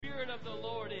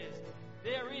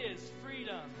there is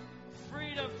freedom.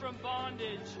 Freedom from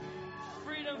bondage.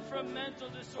 Freedom from mental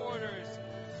disorders.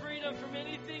 Freedom from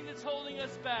anything that's holding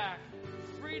us back.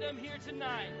 Freedom here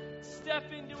tonight. Step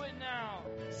into it now.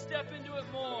 Step into it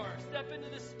more. Step into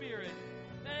the Spirit.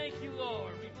 Thank you,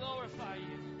 Lord. We glorify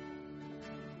you.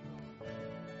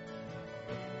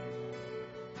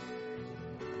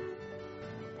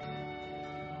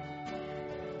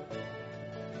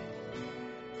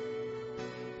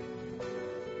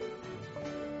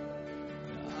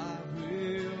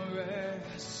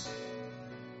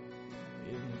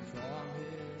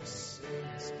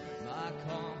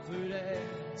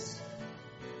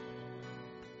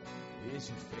 Is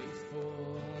your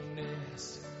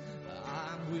faithfulness.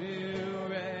 I will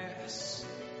rest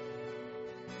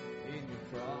in your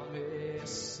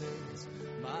promises.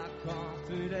 My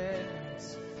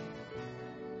confidence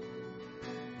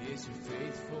is your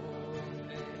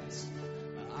faithfulness.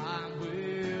 I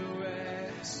will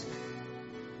rest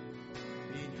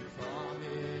in your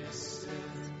promises.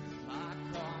 My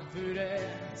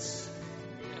confidence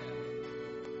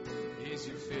is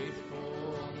your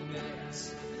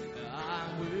faithfulness. I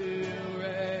will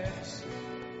rest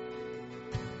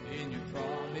in your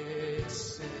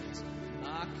promises.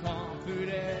 My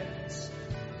confidence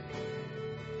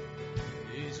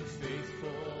is your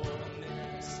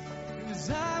faithfulness. 'Cause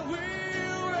I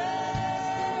will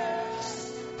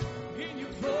rest in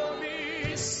your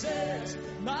promises.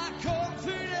 My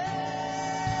confidence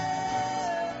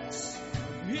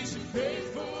is your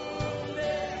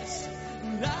faithfulness.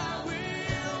 And I will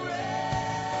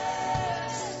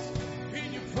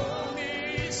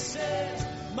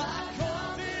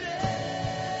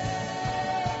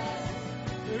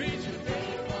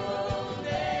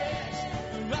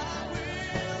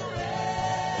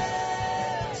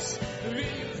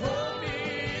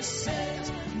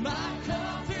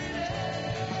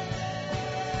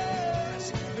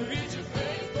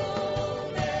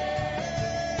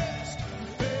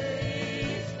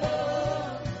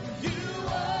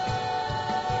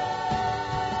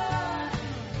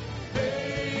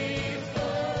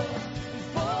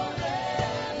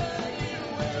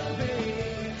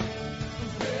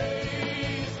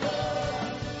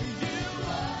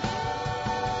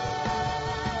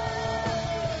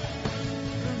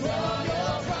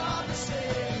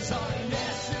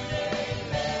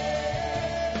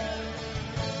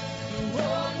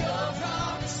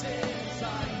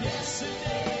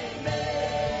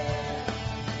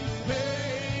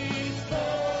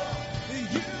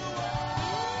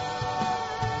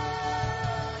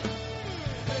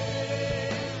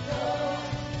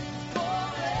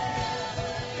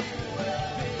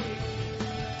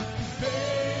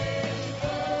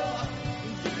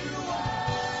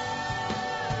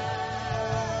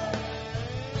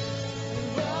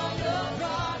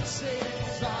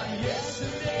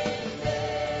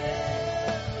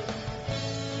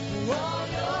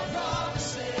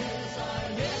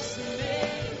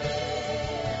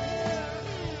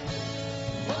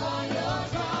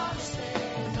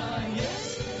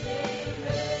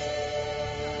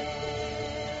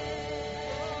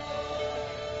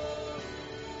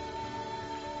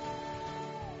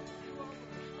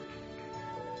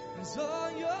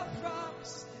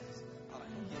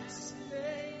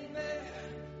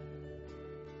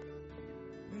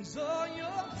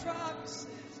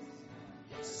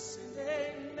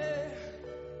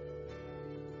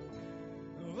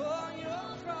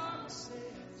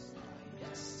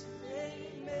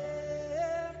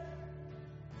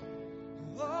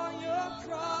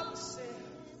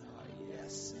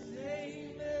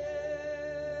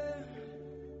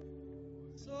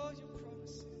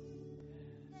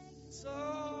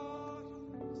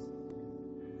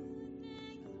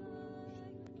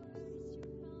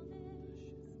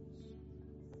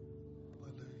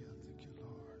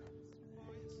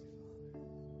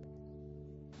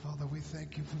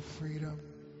Thank you for freedom.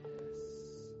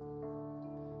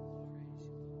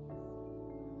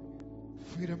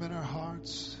 Freedom in our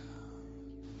hearts.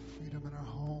 Freedom in our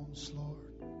homes, Lord.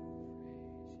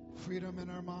 Freedom in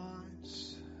our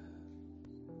minds.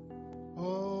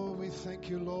 Oh, we thank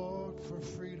you, Lord, for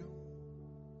freedom.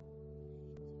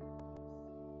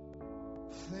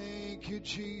 Thank you,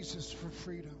 Jesus, for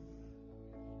freedom.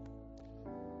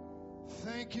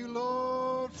 Thank you,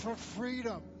 Lord, for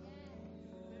freedom.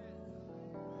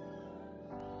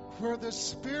 Where the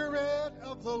Spirit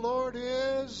of the Lord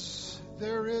is,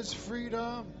 there is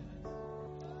freedom.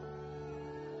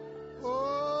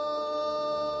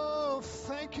 Oh,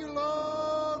 thank you,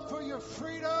 Lord, for your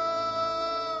freedom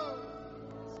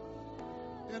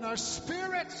in our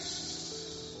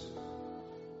spirits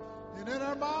and in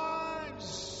our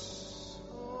minds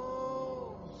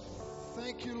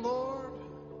Thank you, Lord,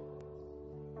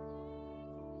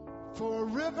 for a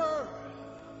river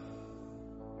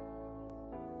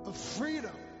of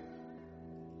freedom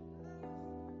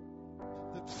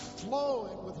that's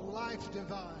flowing with life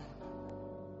divine.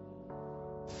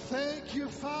 Thank you,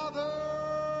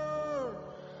 Father,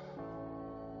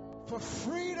 for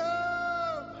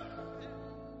freedom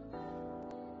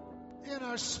in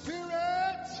our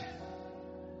spirit,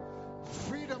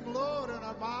 freedom, Lord, in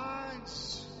our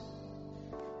minds.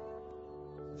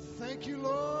 Thank you,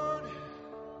 Lord.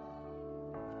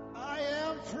 I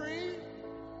am free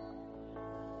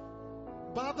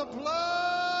by the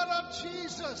blood of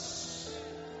Jesus.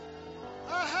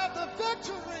 I have the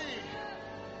victory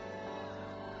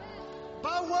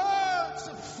by words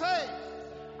of faith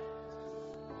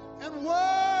and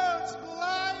words of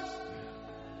life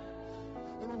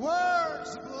and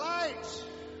words of light.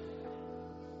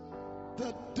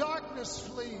 The darkness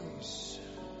flees.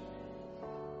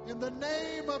 In the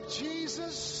name of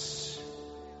Jesus,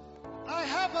 I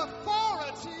have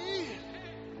authority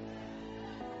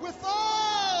with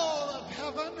all of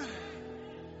heaven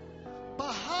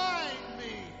behind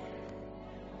me.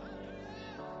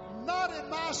 Not in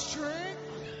my strength,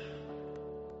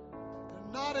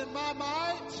 not in my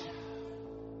might,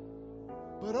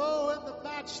 but oh, in the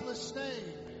matchless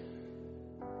name,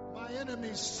 my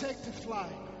enemies take to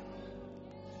flight.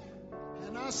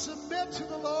 And I submit to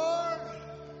the Lord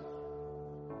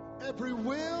every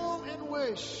will and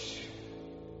wish,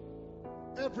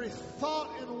 every thought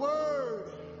and word,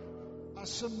 I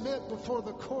submit before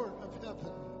the court of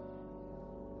heaven.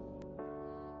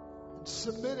 And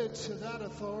submitted to that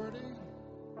authority,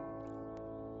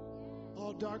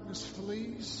 all darkness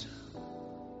flees.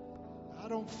 I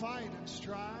don't fight and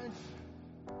strive,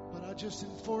 but I just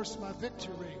enforce my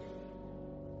victory.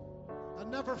 I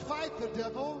never fight the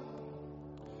devil,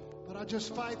 but I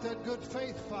just fight that good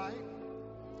faith fight.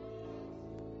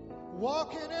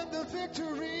 Walking in the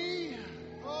victory,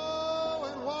 oh,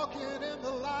 and walking in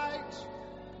the light.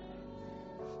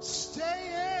 Staying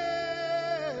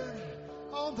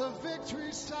on the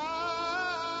victory side.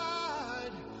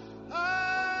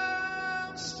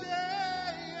 I'm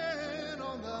staying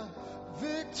on the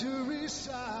victory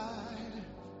side.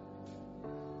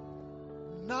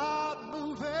 Not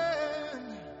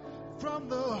moving from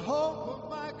the hope of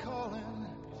my calling,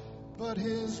 but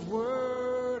His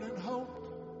word and hope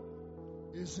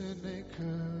is an anchor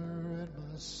in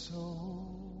my soul.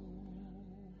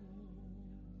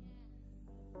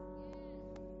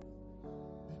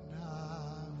 And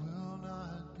I will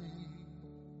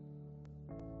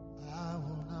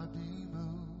not be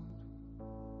moved.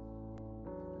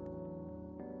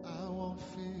 I won't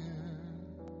fear,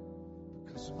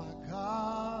 because my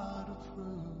God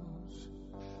approves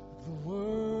of the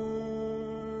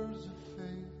words of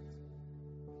faith,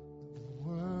 the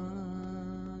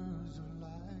words of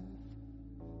life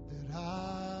that I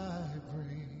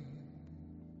bring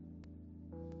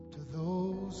to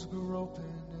those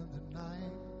groping in the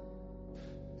night.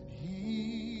 And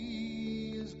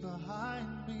He is behind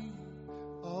me,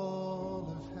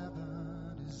 all of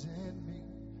heaven is in me.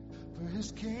 For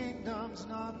His kingdom's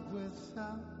not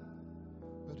without,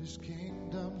 but His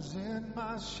kingdom's in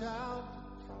my shout.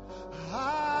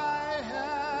 I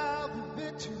have a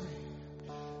victory,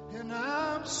 and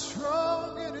I'm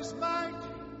strong in His might.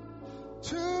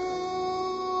 To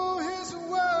His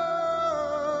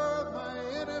word, my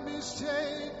enemies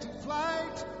take to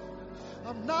flight.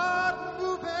 I'm not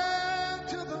moving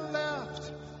to the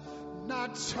left,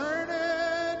 not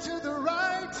turning to the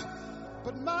right,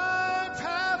 but my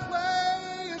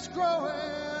pathway is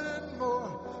growing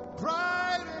more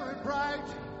brighter and bright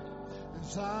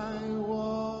as I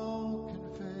walk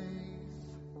in faith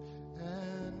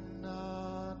and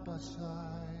not by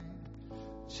sight.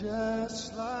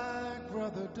 Just like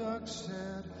Brother Doug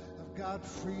said, I've got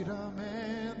freedom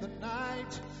in the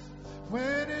night.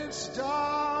 When it's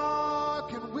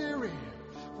dark and weary,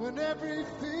 when every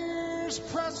fear's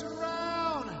pressing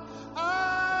around,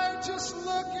 I just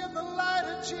look in the light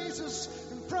of Jesus,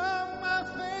 and from my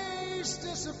face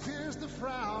disappears the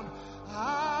frown.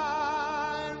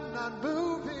 I'm not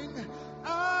moving,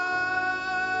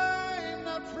 I'm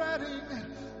not fretting,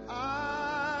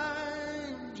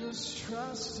 I'm just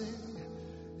trusting,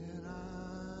 and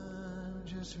I'm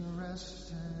just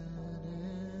resting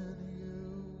in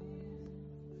you.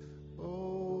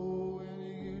 Oh,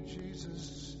 in you,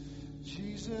 Jesus.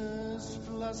 Jesus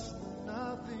plus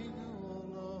nothing, oh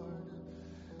Lord,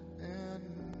 and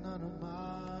none of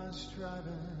my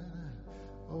striving.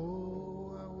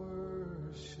 Oh, I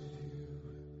worship you.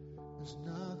 There's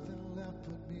nothing left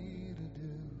for me to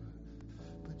do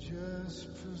but just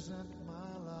present my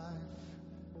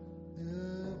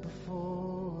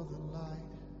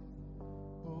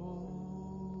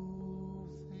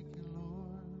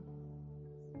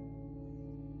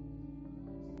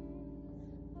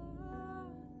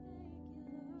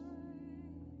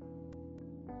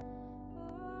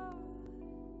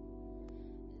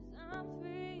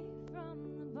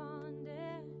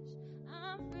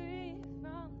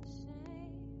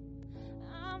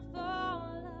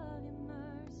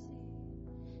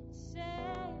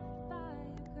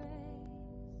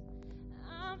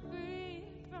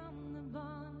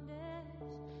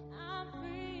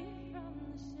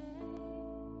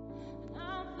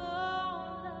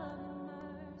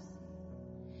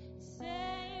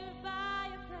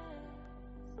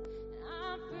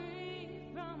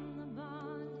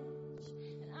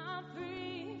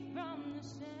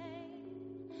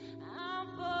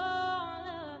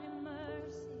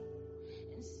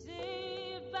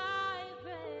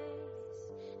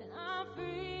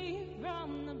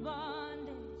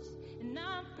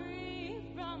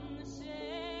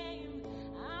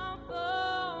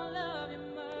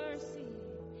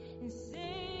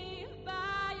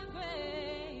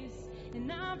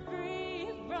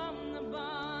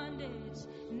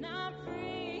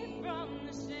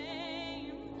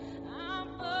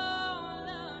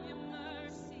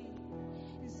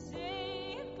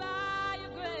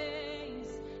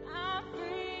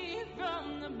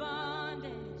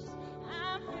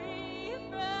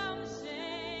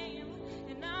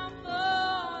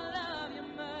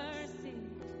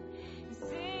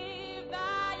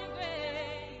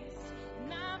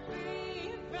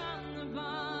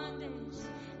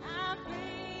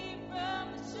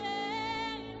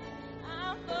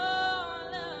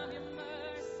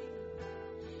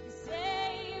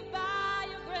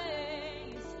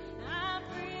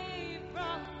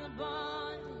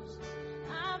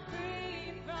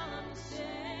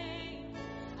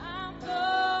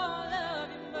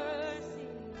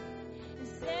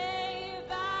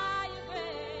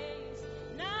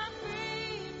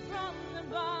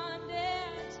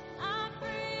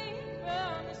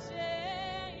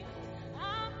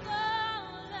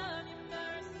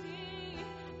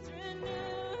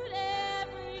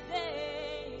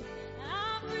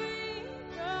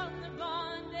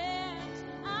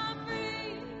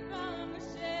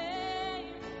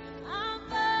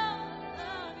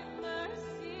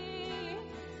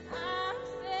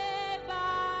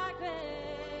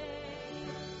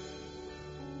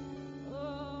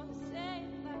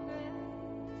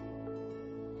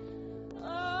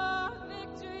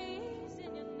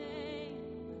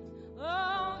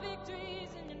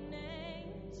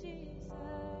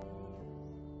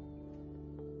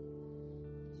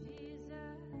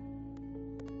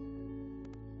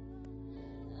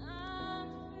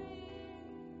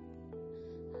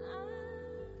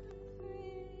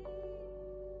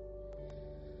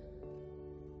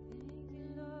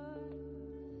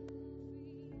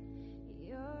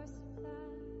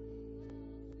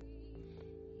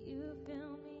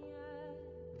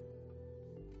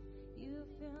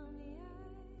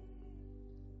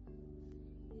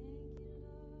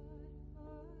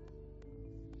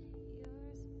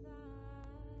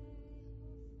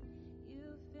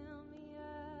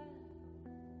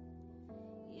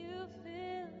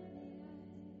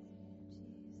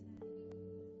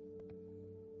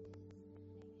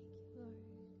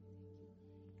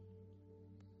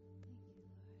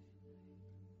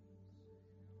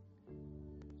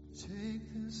Take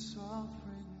this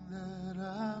offering that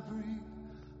I bring,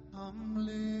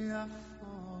 humbly I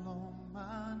fall on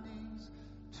my knees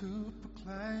to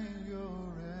proclaim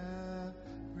your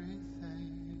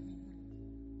everything.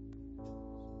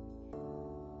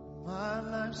 My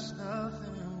life's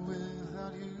nothing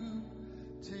without you.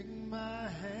 Take my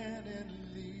hand and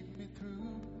lead me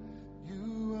through.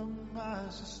 You are my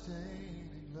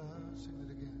sustaining love. Sing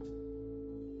it again.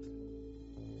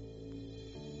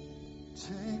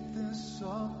 Take this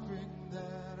offering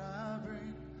that I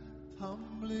bring,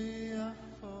 humbly I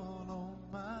fall on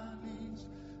my knees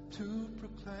to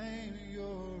proclaim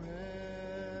your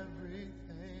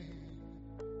everything.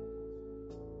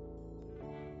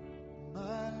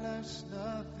 My life's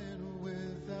nothing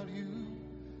without you.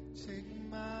 Take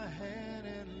my hand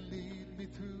and lead me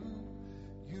through.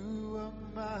 You are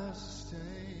my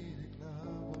sustaining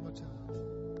love. One more time.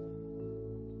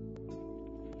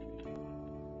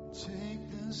 Take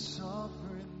this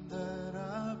offering that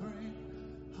I bring,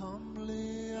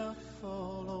 humbly I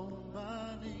fall on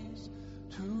my knees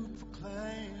to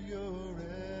proclaim your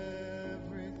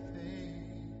everything.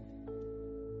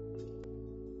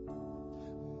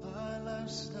 My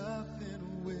life's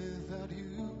nothing without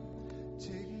you.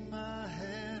 Take my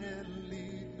hand and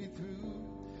lead me through.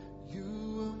 You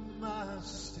are my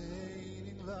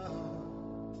sustaining love.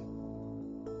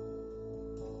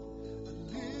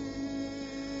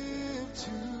 To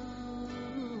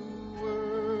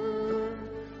worship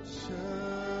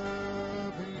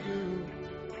you.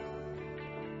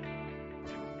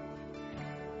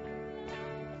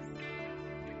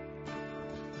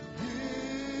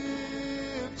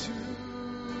 Live to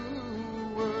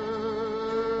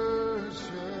worship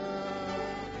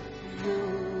you.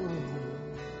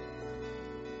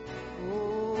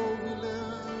 Oh, we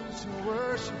live to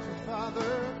worship you,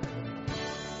 Father.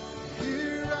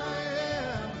 Here I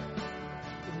am,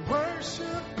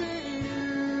 worshiping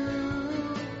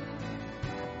you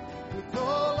with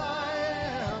all I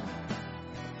am,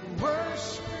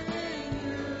 worshiping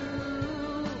you,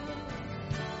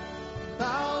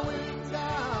 bowing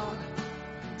down,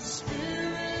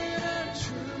 spirit and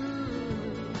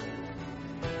truth,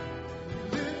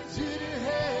 lifted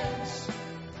hands,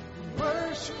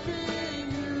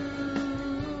 worshiping you.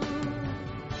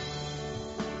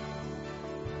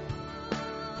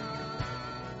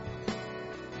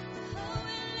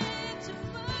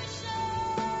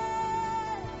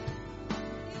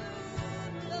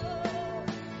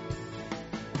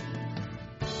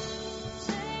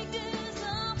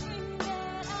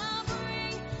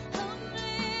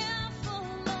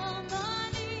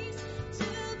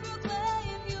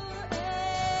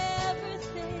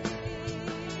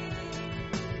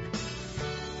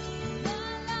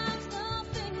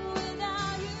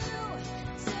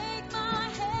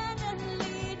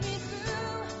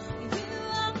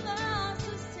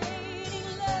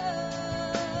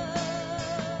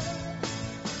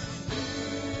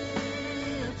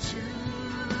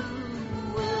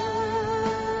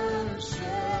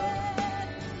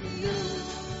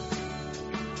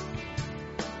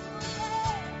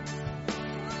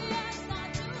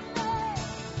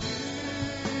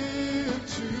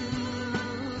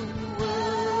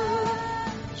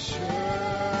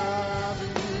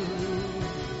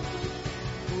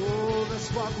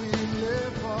 What we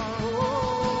live for,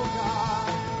 oh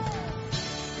God.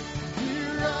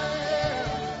 Here I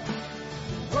am,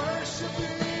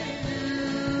 worshiping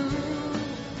you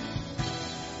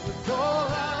with all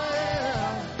I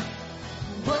am,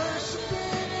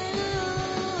 worshiping you,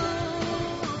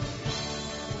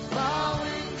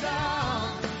 bowing down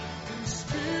in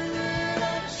spirit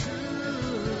and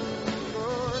truth,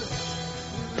 Lord,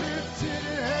 lifted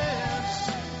hands,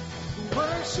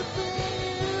 worshiping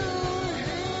you.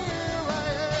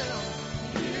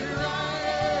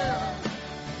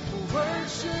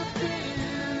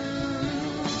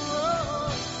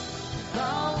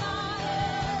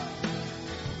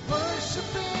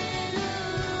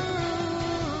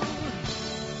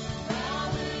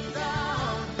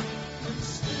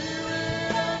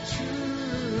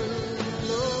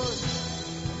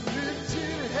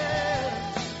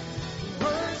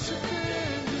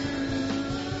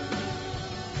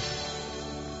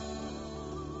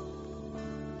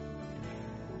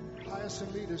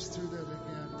 And lead us through that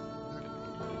again.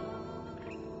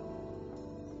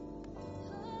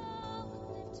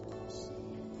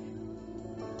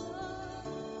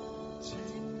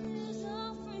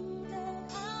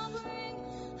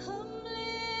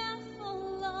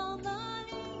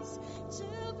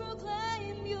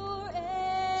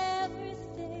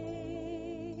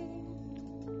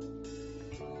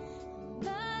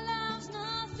 My life's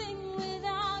nothing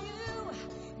without you.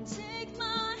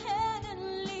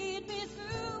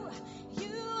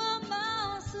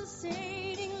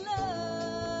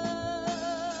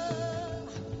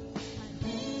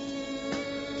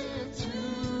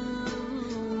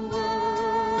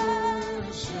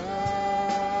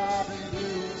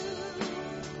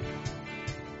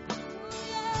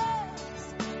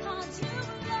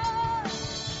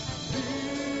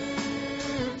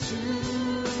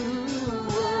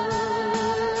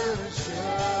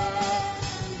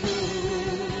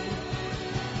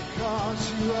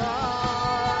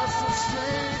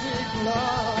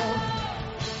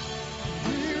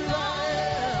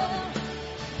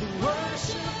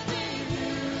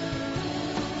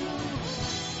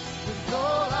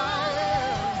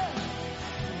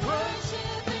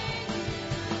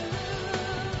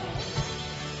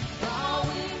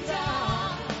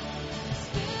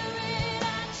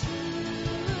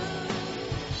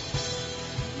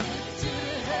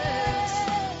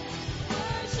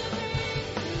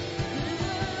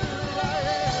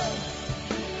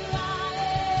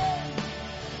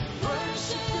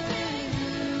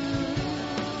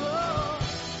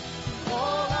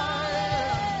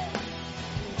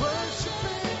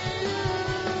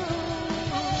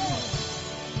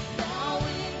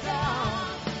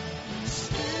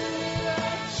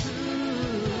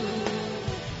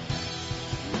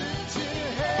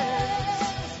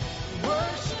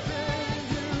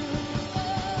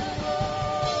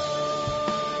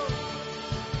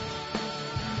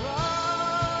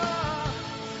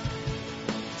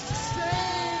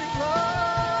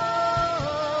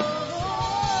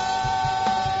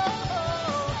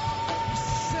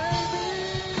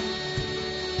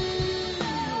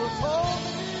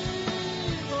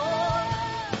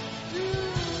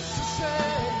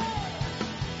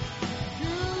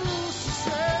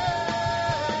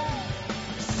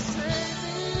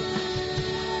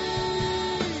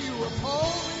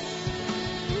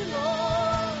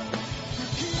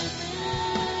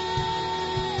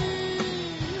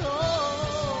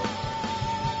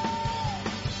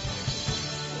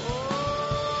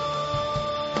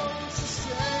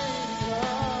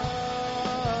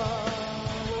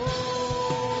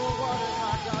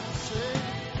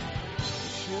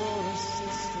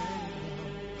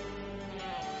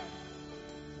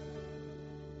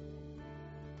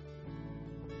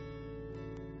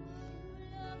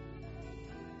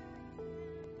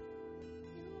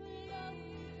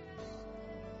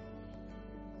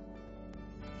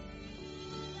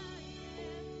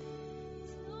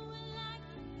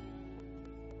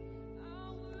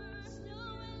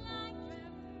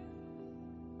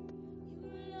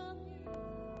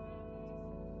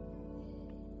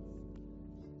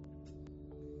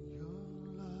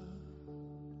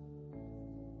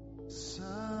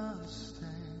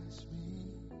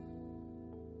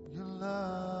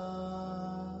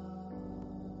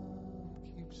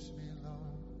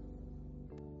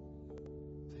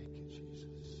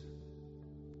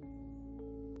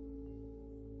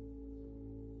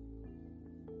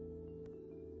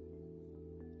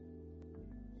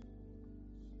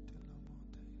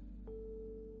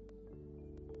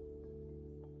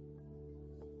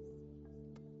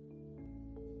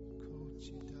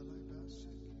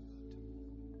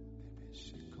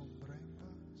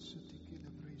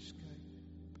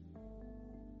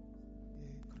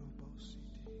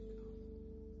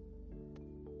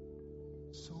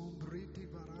 Sombriti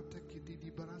barata che di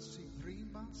barassi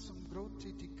prima,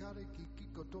 sombroti ti carichi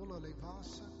chi cotola le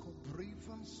vasa,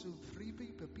 combriva su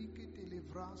fribi pepiche di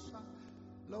levrasa,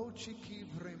 loci chi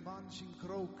vremanci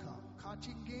croca,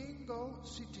 cacingengo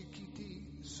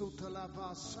sitikiti, sotto la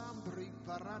vasambri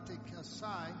barate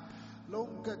casai,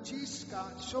 longa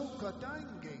cisca choka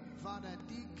dange,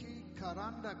 vanadiki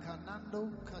karanda canando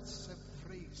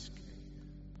catsefresche,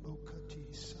 lokati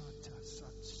sata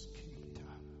satskita.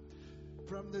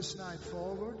 From this night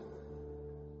forward,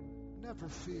 never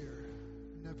fear,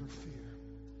 never fear.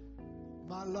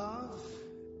 My love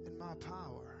and my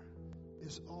power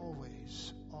is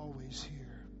always, always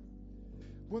here.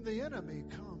 When the enemy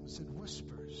comes and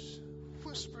whispers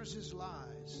his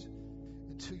lies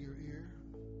into your ear,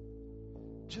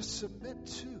 just submit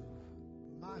to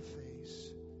my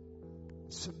face,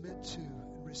 submit to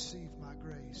and receive my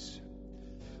grace.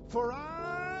 For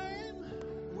I'm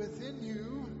within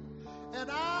you, and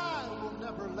I will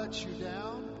never let you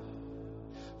down.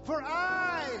 For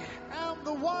I am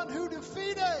the one who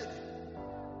defeated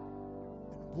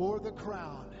and wore the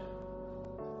crown.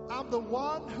 I'm the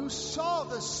one who saw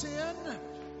the sin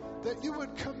that you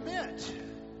would commit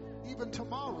even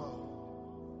tomorrow.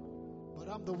 But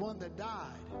I'm the one that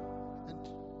died and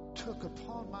took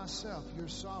upon myself your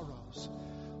sorrows.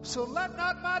 So let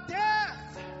not my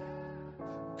death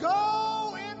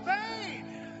go in vain.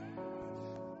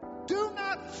 Do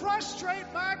not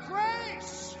frustrate my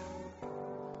grace,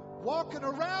 walking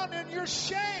around in your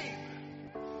shame.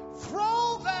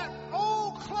 Throw that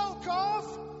old cloak off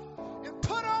and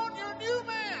put on your new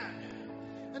man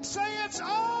and say it's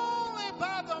only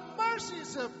by the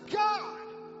mercies of God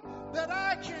that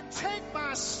I can take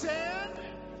my stand,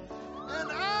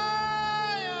 and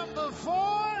I am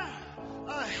before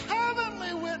a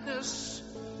heavenly witness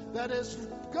that has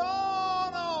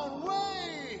gone on way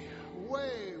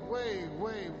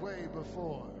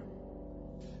before.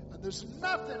 And there's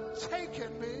nothing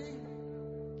taking me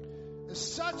as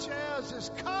such as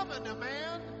is common to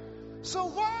man. So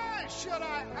why should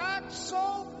I act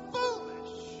so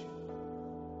foolish,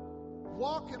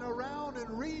 walking around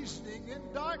and reasoning in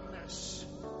darkness?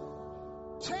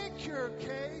 Take your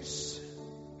case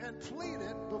and plead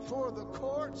it before the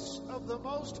courts of the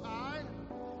Most High,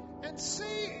 and see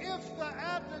if the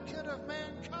advocate of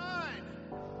mankind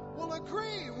will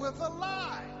agree with a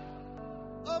lie.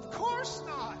 Of course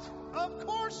not. Of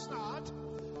course not.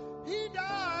 He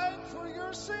died for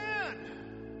your sin.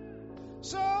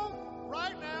 So,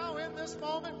 right now, in this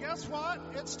moment, guess what?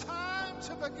 It's time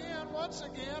to begin once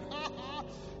again.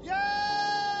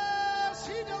 Yes,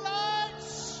 He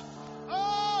delights.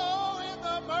 Oh, in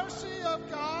the mercy of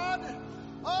God.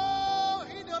 Oh,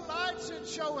 He delights in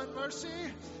showing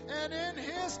mercy. And in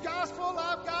His gospel,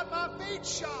 I've got my feet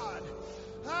shod.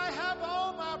 I have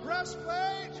on my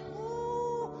breastplate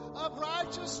of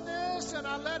righteousness, and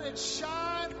I let it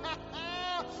shine.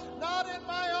 Not in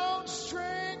my own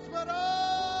strength, but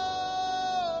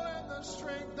in the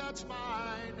strength that's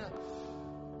mine.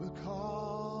 Because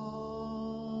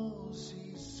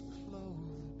He's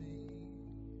clothed me.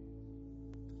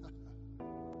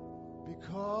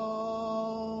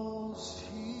 Because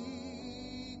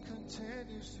He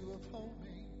continues to uphold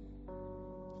me.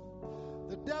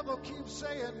 The devil keeps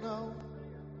saying no,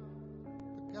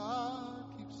 but God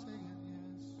keeps saying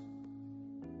yes.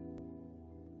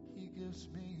 He gives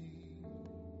me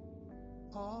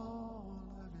all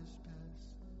of His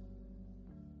best.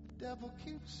 The devil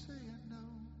keeps saying no,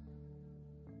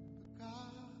 but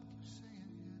God keeps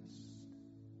saying yes.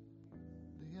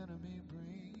 The enemy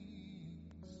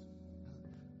brings,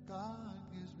 God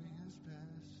gives me His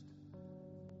best.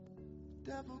 The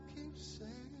devil keeps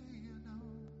saying no,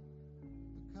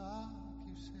 God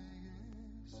keeps saying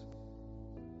yes.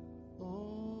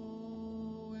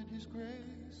 Oh, and His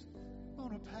grace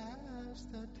gonna pass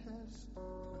that test.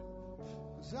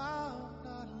 'Cause I'm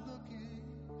not looking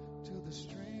to the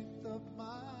strength of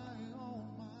my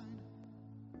own mind,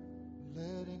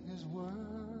 letting His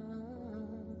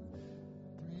word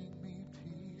bring me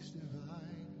peace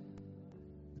divine,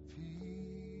 the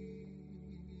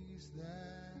peace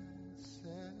that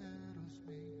settles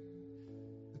me,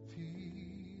 the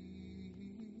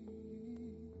peace,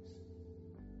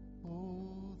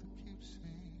 oh, that keeps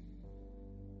me,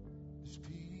 this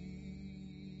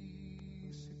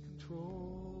peace, it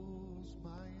controls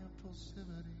my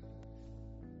impulsivity,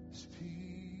 this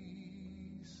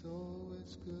peace, oh,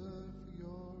 it's good for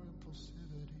your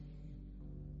impulsivity,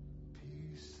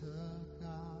 peace of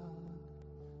God,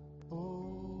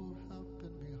 oh, help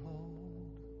and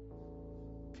behold,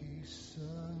 peace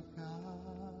of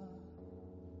God,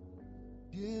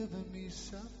 giving me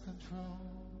self-control,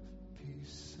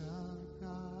 Peace of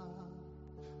God,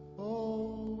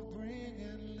 oh,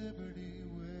 bringing liberty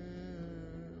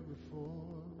where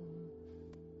before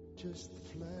just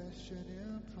flesh and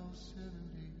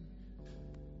impulsivity.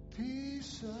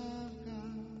 Peace of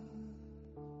God,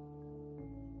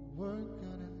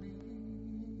 working in me.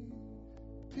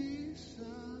 Peace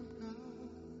of God,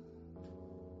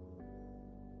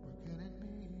 working in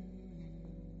me.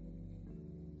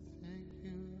 Thank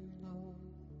you, Lord.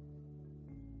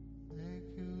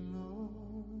 Thank you, Lord.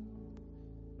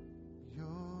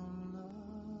 Your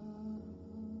love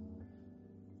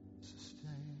sustains.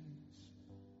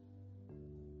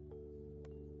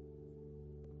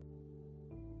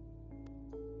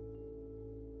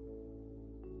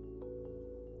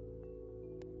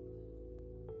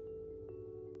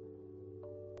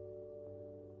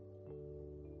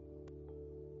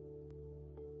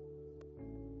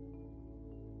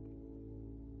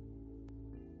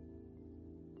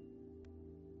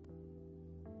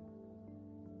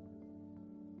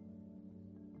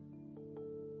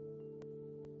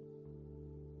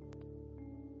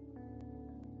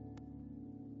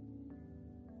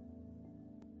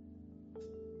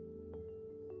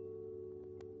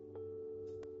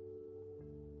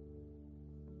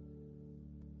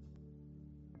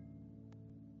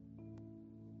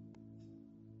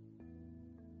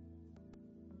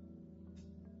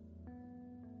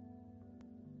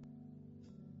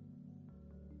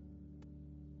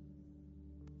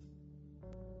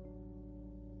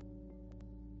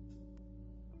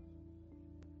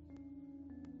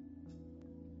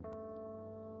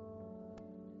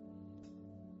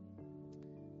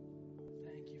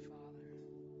 Thank you, Father,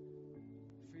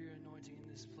 for your anointing in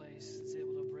this place that's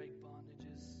able to break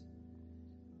bondages,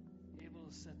 able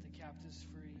to set the captives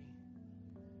free.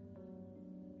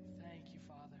 Thank you,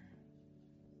 Father,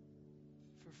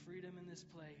 for freedom in this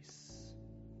place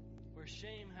where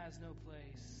shame has no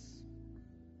place.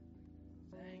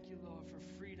 Thank you, Lord, for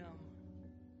freedom.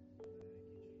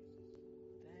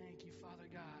 Thank you, Father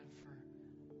God, for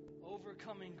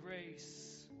overcoming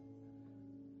grace.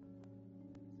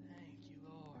 Thank you,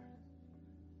 Lord.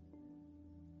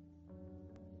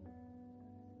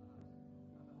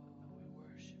 Oh, we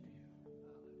worship you.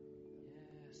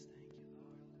 Yes, thank you,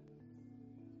 Lord.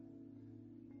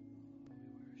 Oh,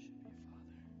 we worship you,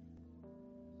 Father.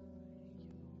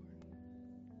 Thank you,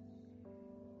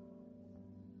 Lord.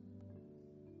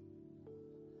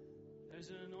 There's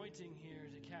an anointing here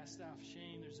to cast off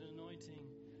shame. There's an anointing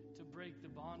to break the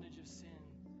bondage of sin.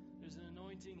 There's an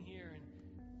anointing here, and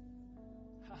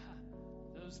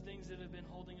those things that have been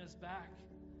holding us back.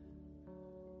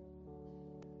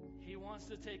 He wants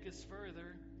to take us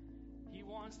further. He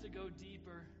wants to go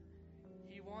deeper.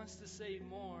 He wants to save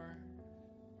more.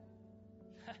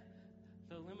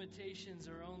 The limitations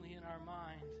are only in our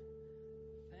mind.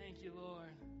 Thank you,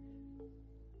 Lord.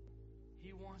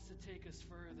 He wants to take us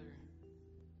further.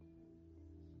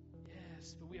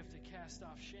 Yes, but we have to cast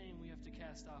off shame. We have to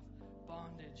cast off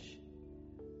bondage.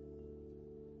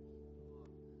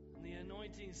 And the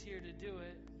anointing's here to do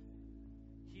it.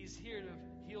 He's here to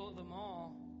heal them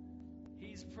all.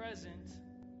 He's present.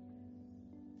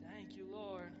 Thank you,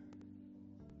 Lord,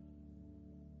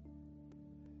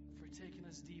 for taking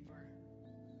us deeper,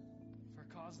 for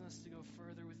causing us to go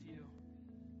further with you,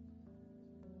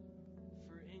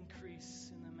 for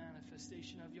increase in the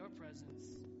manifestation of your presence.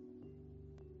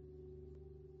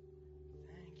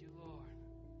 Thank you, Lord.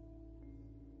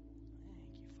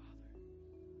 Thank you, Father.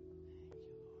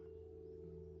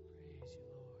 Thank you, Lord. Praise you,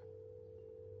 Lord.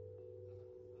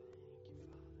 Thank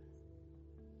you, Father.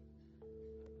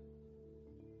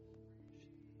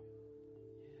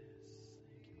 Yes,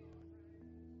 thank you, Lord.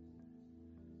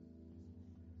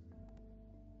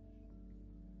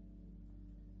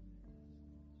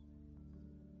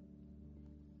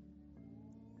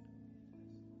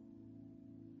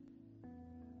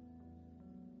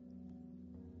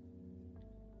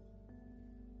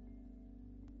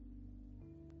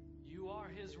 You are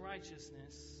His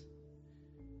righteousness.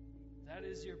 That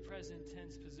is your present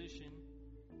tense position.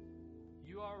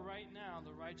 You are right now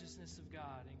the righteousness of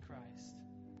God in Christ.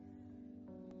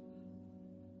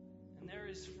 And there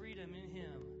is freedom in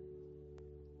Him.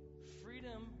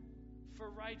 Freedom for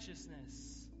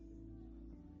righteousness.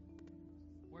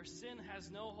 Where sin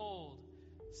has no hold,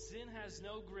 sin has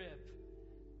no grip,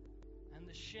 and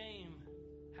the shame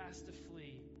has to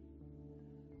flee.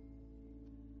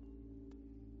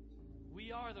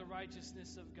 We are the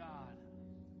righteousness of God.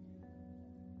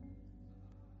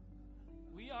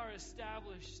 We are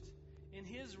established in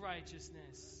His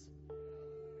righteousness.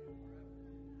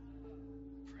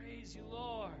 Praise you,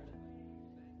 Lord.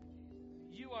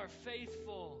 You are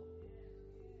faithful.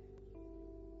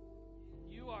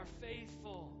 You are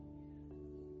faithful.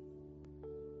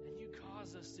 And you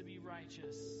cause us to be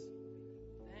righteous.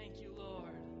 Thank you,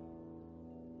 Lord.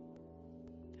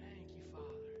 Thank you,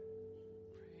 Father.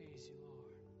 Praise you,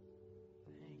 Lord.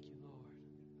 Thank you, Lord.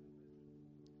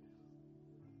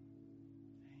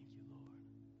 Thank you, Lord. Thank you, Father. Thank you, Lord.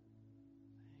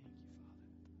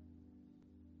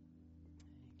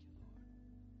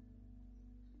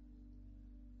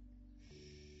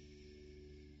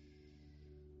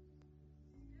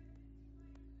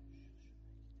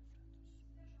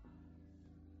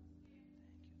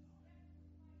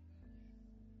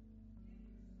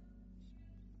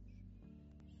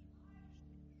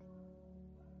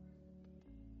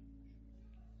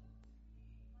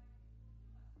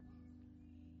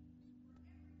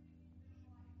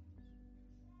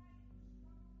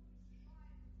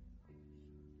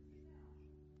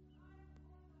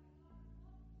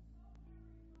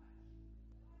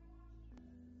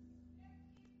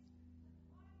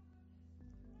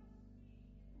 you, Lord.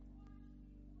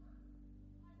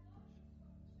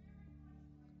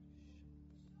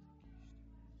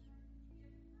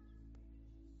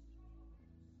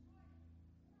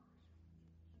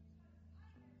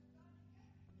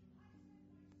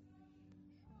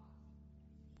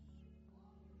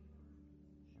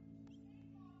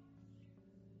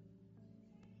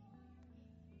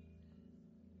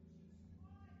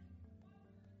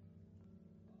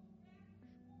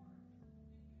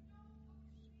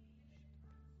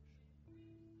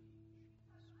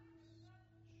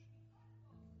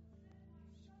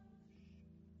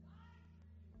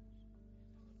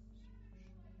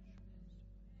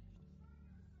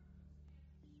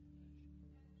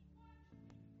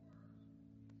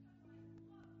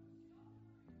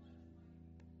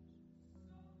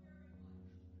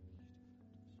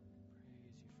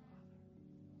 Praise you, Father.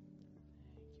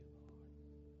 Thank you, Lord.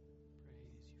 Praise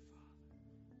you, Father.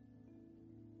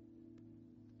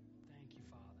 Thank you,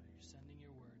 Father. You're sending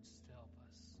your words to help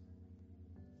us.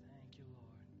 Thank you,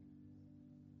 Lord.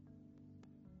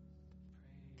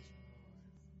 Praise you, Lord.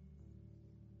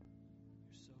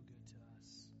 You're so good to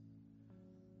us.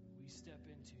 We step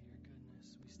into your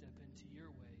goodness. We step into your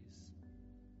ways.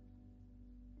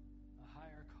 A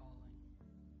higher calling,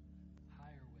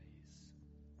 higher ways.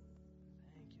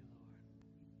 Thank you, Lord.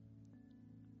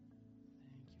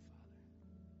 Thank you, Father.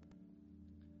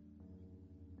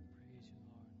 Praise you,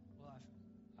 Lord. Well,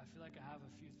 I feel like I have a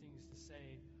few things to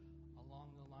say along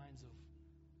the lines of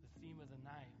the theme of the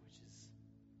night, which is,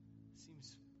 it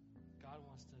seems God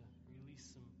wants to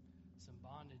release some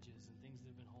bondages and things that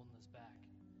have been holding us back.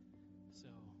 So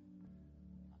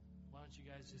why don't you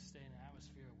guys just stay in an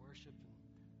atmosphere of worship and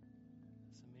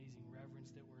this amazing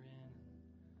reverence that we're in.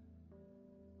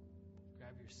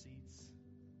 Grab your seats.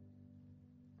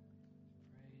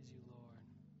 Praise you, Lord.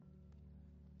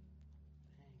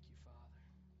 Thank you, Father.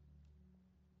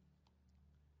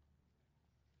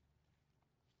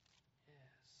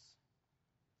 Yes.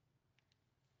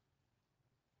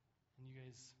 And you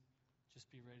guys just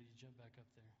be ready to jump back up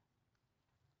there.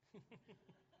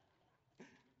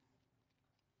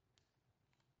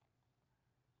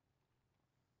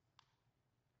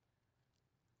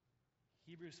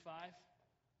 Hebrews 5.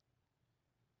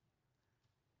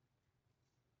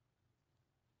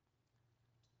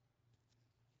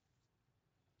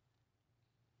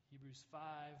 Hebrews 5.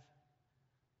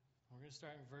 We're going to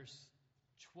start in verse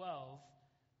 12.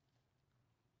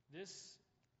 This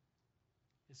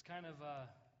is kind of a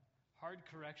hard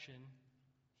correction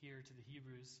here to the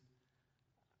Hebrews.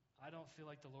 I don't feel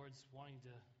like the Lord's wanting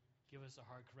to give us a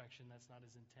hard correction. That's not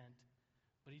his intent.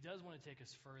 But he does want to take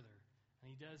us further. And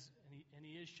he does, and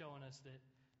he is showing us that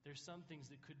there's some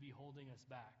things that could be holding us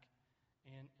back.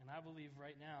 And I believe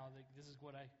right now that this is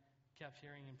what I kept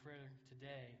hearing in prayer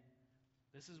today.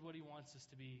 This is what he wants us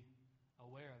to be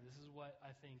aware of. This is what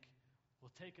I think will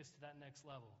take us to that next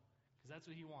level. Because that's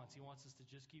what he wants. He wants us to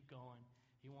just keep going.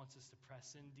 He wants us to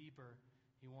press in deeper.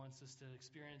 He wants us to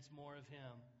experience more of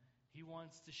him. He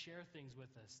wants to share things with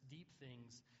us, deep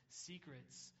things,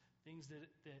 secrets, things that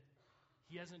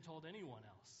he hasn't told anyone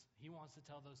else. He wants to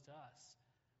tell those to us.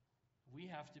 We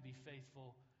have to be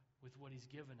faithful with what he's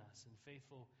given us and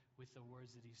faithful with the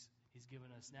words that he's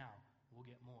given us now. We'll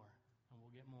get more, and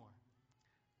we'll get more.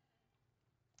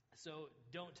 So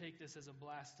don't take this as a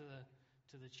blast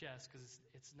to the chest, because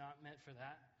it's not meant for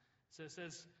that. So it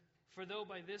says, "For though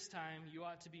by this time you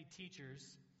ought to be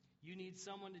teachers, you need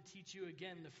someone to teach you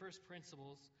again the first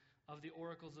principles of the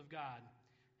oracles of God.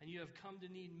 And you have come to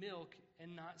need milk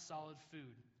and not solid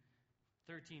food."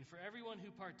 13, "For everyone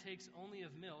who partakes only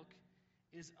of milk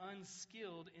is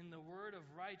unskilled in the word of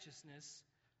righteousness,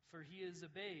 for he is a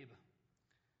babe.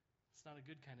 It's not a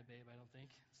good kind of babe, I don't think.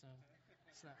 So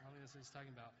it's not. I don't think that's what he's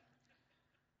talking about.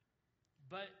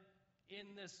 But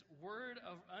in this word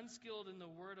of unskilled in the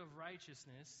word of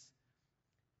righteousness,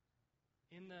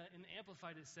 in the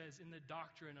Amplified it says in the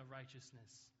doctrine of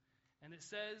righteousness, and it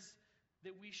says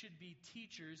that we should be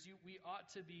teachers. We ought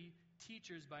to be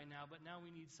teachers by now, but now we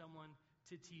need someone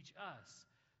to teach us.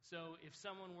 So if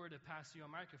someone were to pass you a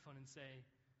microphone and say,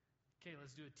 okay,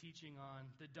 let's do a teaching on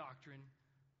the doctrine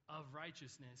of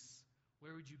righteousness,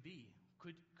 where would you be?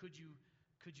 Could you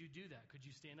do that? Could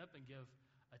you stand up and give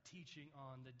a teaching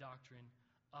on the doctrine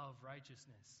of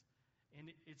righteousness? And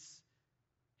it's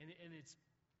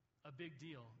a big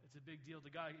deal. It's a big deal to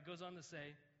God. It goes on to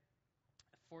say,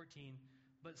 14,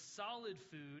 but solid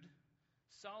food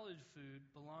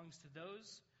belongs to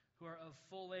those who are of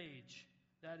full age.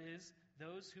 That is,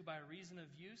 those who by reason of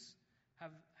use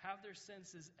have their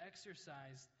senses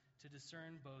exercised to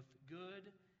discern both good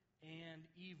and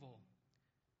evil.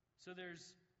 So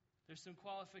there's some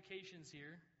qualifications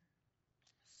here.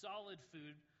 Solid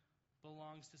food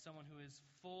belongs to someone who is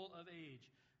full of age.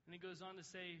 And it goes on to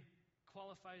say,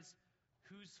 qualifies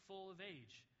who's full of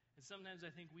age. And sometimes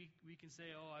I think we can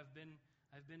say, oh, I've been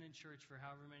in church for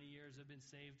however many years, I've been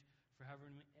saved for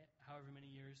however many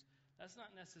years. That's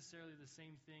not necessarily the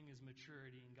same thing as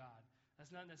maturity in God. That's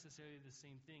not necessarily the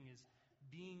same thing as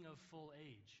being of full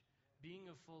age. Being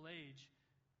of full age,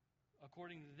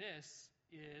 according to this,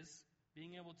 is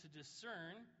being able to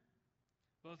discern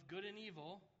both good and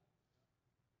evil.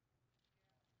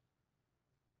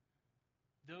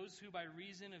 Those who by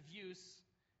reason of use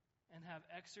and have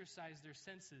exercised their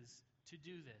senses to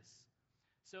do this.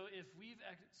 So if we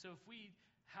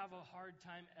have a hard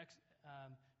time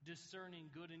discerning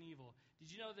good and evil,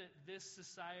 did you know that this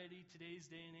society, today's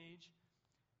day and age,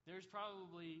 it's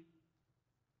probably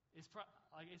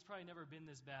never been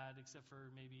this bad except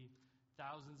for maybe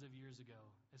thousands of years ago,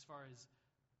 as far as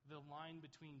the line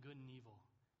between good and evil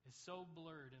is so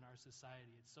blurred in our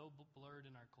society, it's so blurred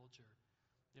in our culture,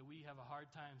 that we have a hard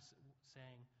time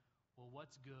saying, well,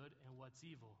 what's good and what's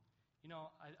evil? You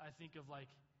know, I think of like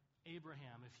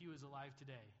Abraham. If he was alive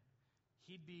today,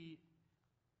 he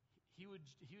would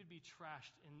be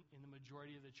trashed in the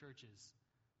majority of the churches.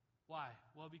 Why?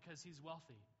 Well, because he's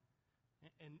wealthy,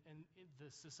 and the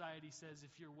society says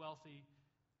if you're wealthy,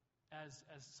 as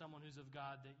someone who's of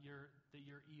God, that you're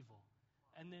evil,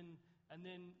 and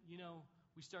then you know,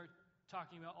 we start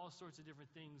talking about all sorts of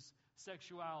different things.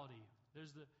 Sexuality.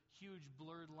 There's the huge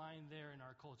blurred line there in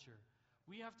our culture.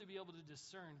 We have to be able to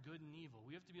discern good and evil.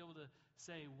 We have to be able to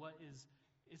say what is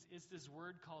this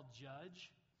word called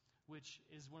judge, which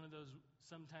is one of those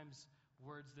sometimes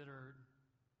words that are,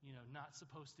 you know, not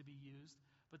supposed to be used.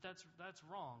 But that's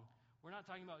wrong. We're not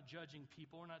talking about judging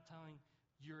people. We're not telling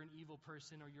you're an evil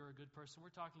person or you're a good person.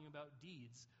 We're talking about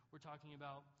deeds. We're talking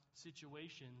about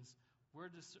situations.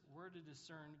 We're to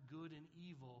discern good and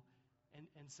evil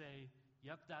and say,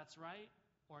 yep, that's right,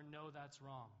 or no, that's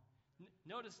wrong.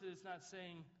 Notice that it's not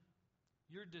saying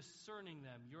you're discerning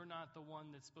them. You're not the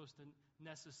one that's supposed to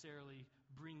necessarily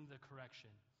bring the correction.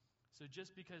 So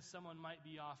just because someone might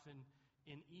be off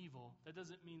in evil, that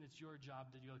doesn't mean it's your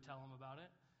job to go tell them about it.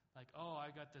 Like, oh,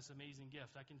 I got this amazing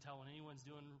gift. I can tell when anyone's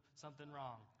doing something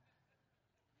wrong.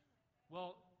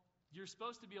 Well, you're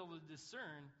supposed to be able to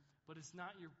discern, but it's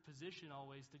not your position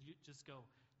always to just go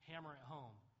hammer it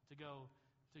home, to go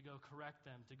correct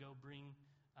them, to go bring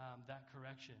that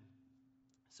correction.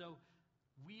 So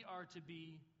we are to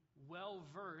be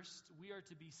well-versed, we are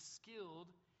to be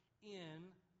skilled in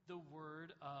the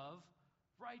word of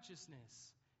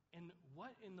righteousness. And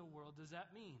what in the world does that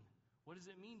mean? What does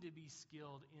it mean to be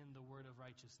skilled in the word of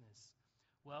righteousness?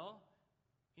 Well,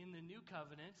 in the new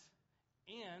covenant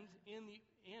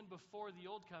and before the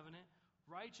old covenant,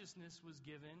 righteousness was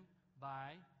given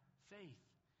by faith.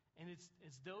 And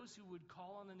it's those who would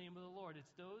call on the name of the Lord,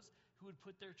 it's those who would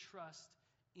put their trust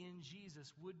in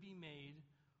Jesus would be made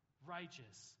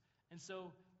righteous. And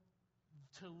so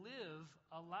to live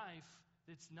a life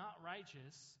that's not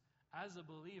righteous as a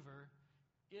believer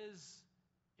is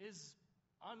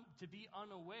to be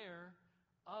unaware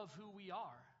of who we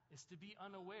are. It's to be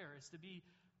unaware. It's to be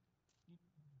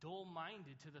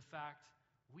dull-minded to the fact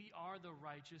we are the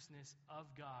righteousness of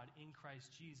God in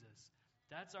Christ Jesus.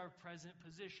 That's our present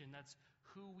position. That's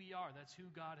who we are. That's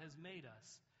who God has made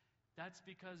us. That's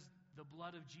because the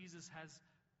blood of Jesus has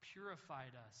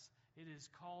purified us. It has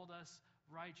called us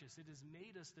righteous. It has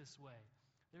made us this way.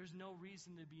 There's no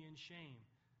reason to be in shame.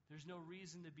 There's no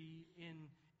reason to be in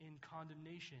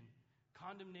condemnation.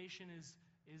 Condemnation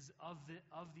is of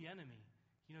the enemy.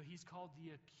 You know, he's called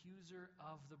the accuser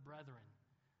of the brethren.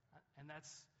 And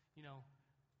that's, you know,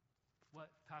 what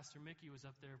Pastor Mickey was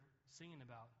up there singing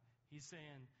about. He's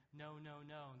saying, no, no,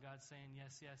 no. And God's saying,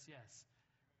 yes, yes, yes.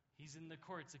 He's in the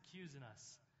courts accusing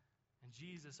us. And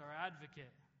Jesus, our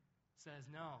advocate, says,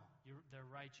 no, they're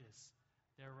righteous.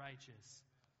 They're righteous.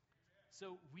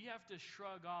 So we have to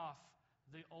shrug off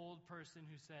the old person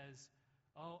who says,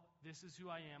 oh, this is who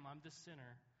I am. I'm the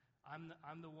sinner. I'm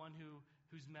the one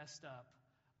who's messed up.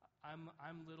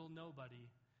 I'm little nobody.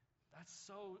 That's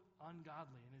so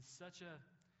ungodly. And it's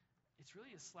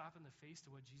really a slap in the face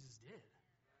to what Jesus did.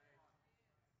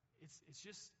 It's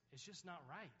just not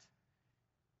right.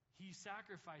 He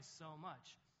sacrificed so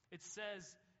much. It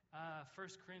says, 1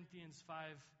 Corinthians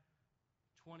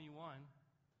 5:21,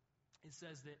 it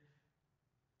says that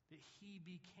he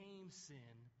became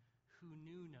sin who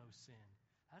knew no sin.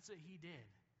 That's what he did.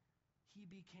 He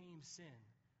became sin.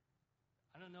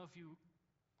 I don't know if you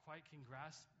quite can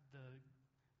grasp the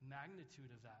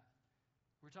magnitude of that.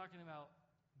 We're talking about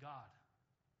God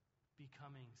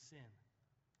becoming sin,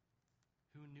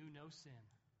 who knew no sin.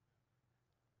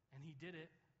 And he did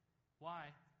it.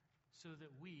 Why? So that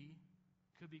we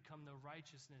could become the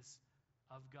righteousness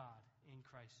of God in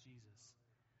Christ Jesus.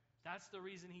 That's the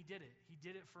reason he did it. He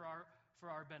did it for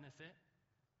our benefit.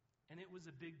 And it was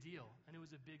a big deal. And it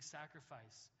was a big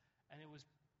sacrifice. And it was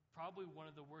probably one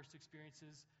of the worst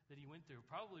experiences that he went through.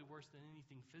 Probably worse than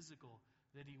anything physical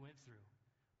that he went through,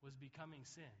 was becoming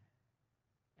sin.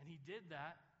 And he did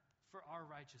that for our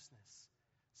righteousness.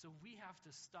 So we have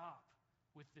to stop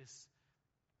with this.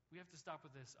 We have to stop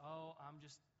with this. Oh, I'm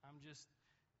just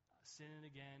sinning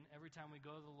again. Every time we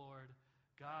go to the Lord,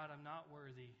 God, I'm not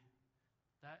worthy.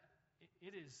 That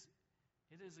it is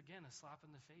again a slap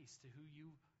in the face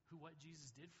to what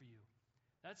Jesus did for you.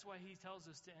 That's why he tells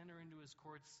us to enter into his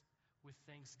courts with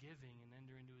thanksgiving and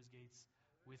enter into his gates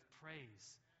with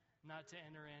praise. Not to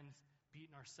enter in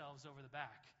beating ourselves over the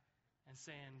back and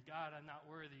saying, God, I'm not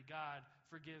worthy. God,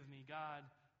 forgive me. God,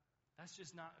 that's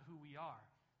just not who we are.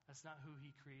 That's not who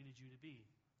he created you to be.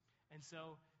 And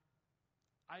so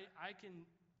I can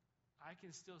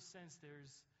still sense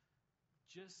there's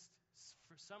just,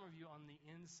 for some of you on the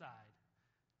inside,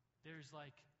 there's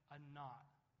like a knot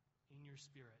in your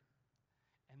spirit.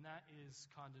 And that is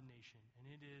condemnation. And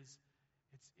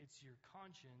it's your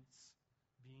conscience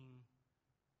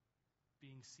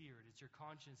being seared. It's your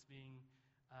conscience being,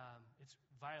 it's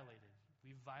violated.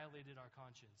 We've violated our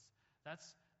conscience.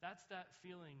 That's that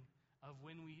feeling of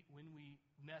when we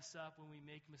mess up, when we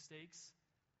make mistakes.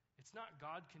 It's not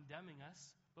God condemning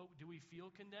us, but do we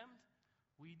feel condemned?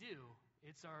 We do.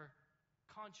 It's our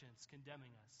conscience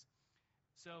condemning us.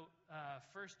 So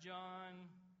 1 John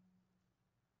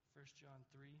 3.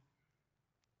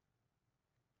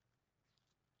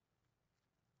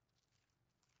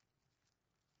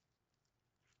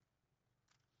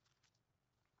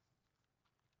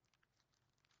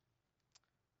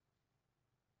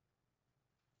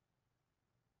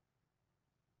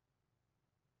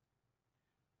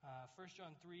 1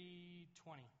 John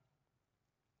 3:20.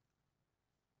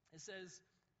 It says,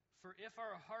 "For if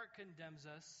our heart condemns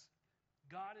us,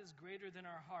 God is greater than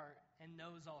our heart and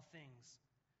knows all things.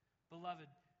 Beloved,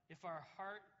 if our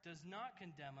heart does not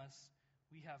condemn us,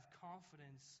 we have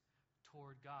confidence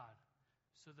toward God."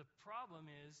 So the problem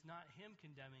is not him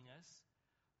condemning us,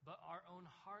 but our own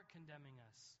heart condemning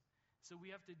us. So we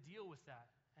have to deal with that.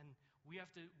 And we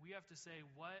have to say,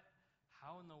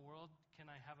 how in the world can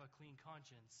I have a clean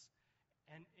conscience?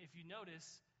 And if you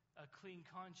notice, a clean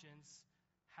conscience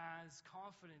has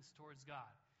confidence towards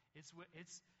God. It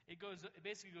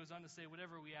basically goes on to say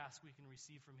whatever we ask, we can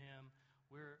receive from him.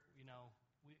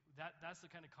 That's the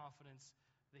kind of confidence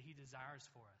that he desires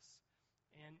for us.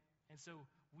 And so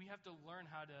we have to learn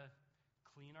how to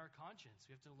clean our conscience.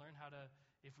 We have to learn how to,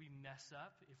 if we mess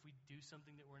up, if we do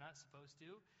something that we're not supposed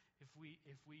to, if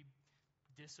we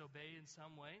disobey in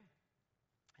some way,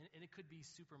 and it could be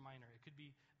super minor. It could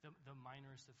be the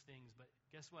minorest of things. But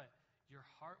guess what? Your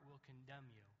heart will condemn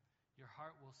you. Your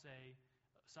heart will say,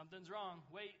 something's wrong.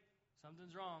 Wait,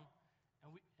 something's wrong.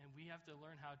 And we have to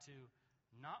learn how to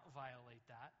not violate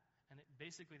that. And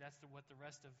basically that's what the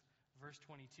rest of verse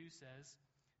 22 says.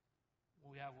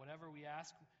 We have whatever we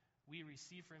ask, we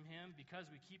receive from him because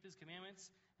we keep his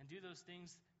commandments and do those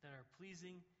things that are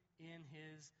pleasing in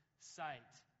his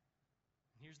sight.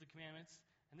 And here's the commandments.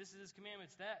 And this is his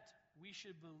commandments, that we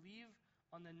should believe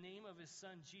on the name of his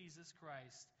Son, Jesus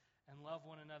Christ, and love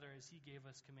one another as he gave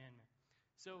us commandment.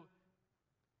 So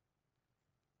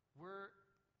we're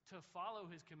to follow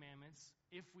his commandments.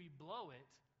 If we blow it,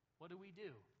 what do we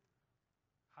do?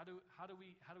 How do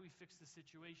we fix the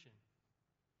situation?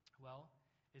 Well,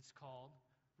 it's called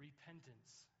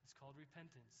repentance. It's called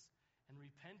repentance. And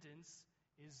repentance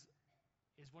is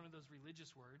is one of those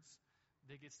religious words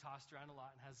that gets tossed around a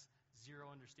lot and has zero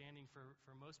understanding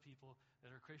for most people that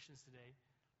are Christians today.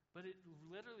 But it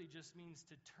literally just means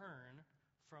to turn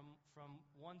from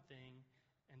one thing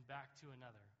and back to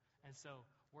another. And so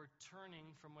we're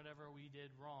turning from whatever we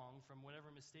did wrong, from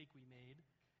whatever mistake we made,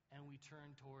 and we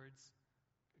turn towards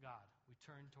God. We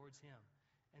turn towards Him.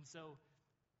 And so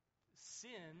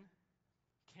sin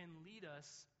can lead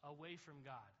us away from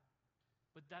God.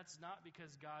 But that's not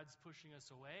because God's pushing us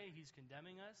away, He's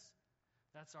condemning us.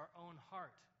 That's our own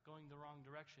heart going the wrong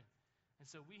direction. And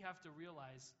so we have to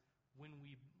realize when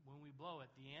we blow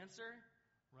it, the answer,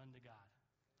 run to God.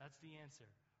 That's the answer.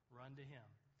 Run to Him.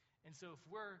 And so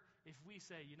if we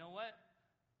say, you know what?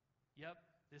 Yep,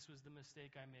 this was the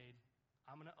mistake I made.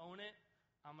 I'm going to own it.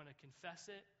 I'm going to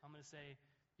confess it. I'm going to say,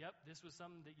 yep, this was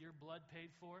something that your blood paid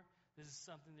for. This is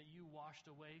something that you washed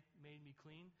away, made me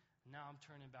clean. Now I'm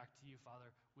turning back to you,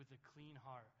 Father, with a clean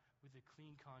heart, with a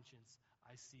clean conscience.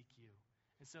 I seek you.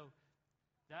 And so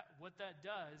what that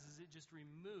does is it just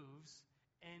removes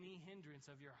any hindrance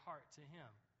of your heart to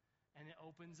Him. And it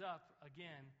opens up,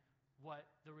 again, what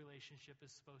the relationship is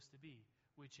supposed to be,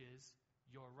 which is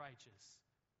you're righteous.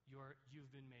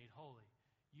 You've been made holy.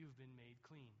 You've been made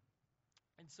clean.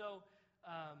 And so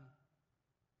I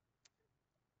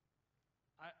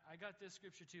got this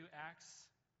scripture too, Acts.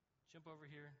 Jump over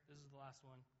here. This is the last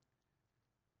one.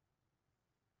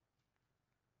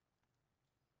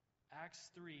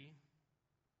 Acts 3.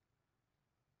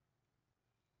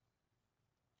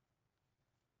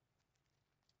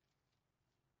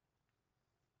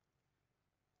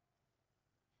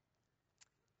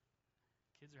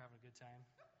 Kids are having a good time.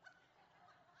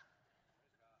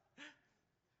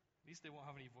 At least they won't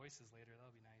have any voices later.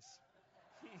 That'll be nice.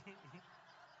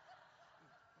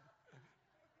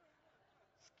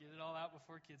 Let's get it all out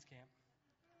before kids camp.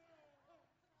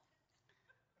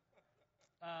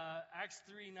 Acts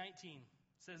 3:19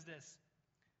 says this.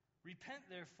 Repent,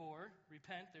 therefore,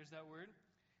 there's that word,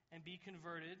 and be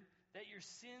converted, that your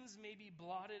sins may be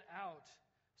blotted out,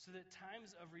 so that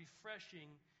times of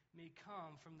refreshing may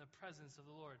come from the presence of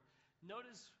the Lord.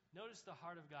 Notice the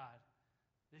heart of God.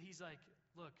 That He's like,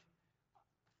 look,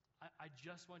 I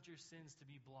just want your sins to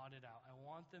be blotted out. I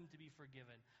want them to be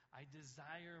forgiven. I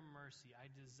desire mercy. I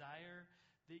desire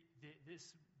that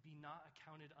this be not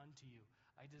accounted unto you.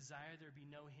 I desire there be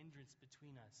no hindrance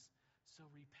between us. So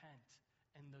repent,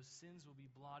 and those sins will be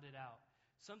blotted out.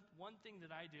 One thing that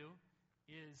I do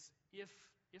is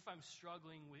if I'm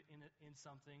struggling in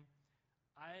something,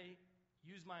 I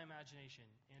use my imagination,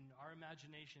 and our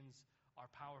imaginations are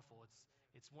powerful.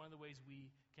 It's one of the ways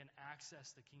we can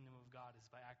access the kingdom of God is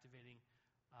by activating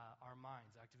our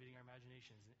minds, activating our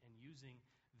imaginations, and using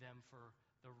them for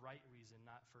the right reason,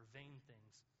 not for vain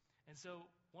things. And so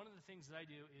one of the things that I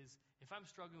do is if I'm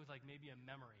struggling with like maybe a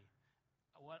memory,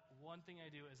 one thing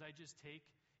I do is I just take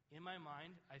in my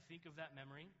mind, I think of that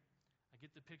memory, I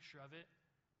get the picture of it,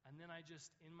 and then I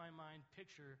just in my mind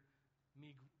picture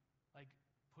me like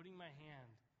putting my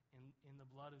hand in the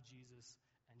blood of Jesus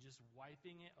and just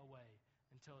wiping it away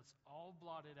until it's all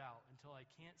blotted out, until I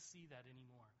can't see that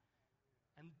anymore.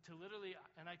 And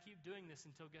I keep doing this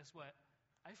until, guess what?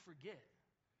 I forget.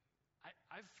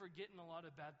 I've forgotten a lot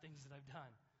of bad things that I've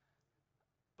done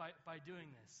by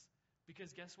doing this.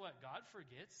 Because guess what? God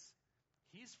forgets.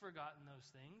 He's forgotten those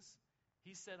things.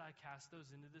 He said, I cast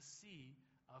those into the sea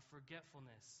of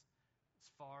forgetfulness as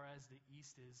far as the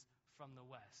east is from the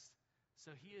west.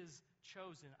 So He has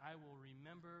chosen, I will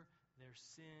remember their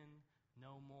sin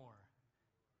no more.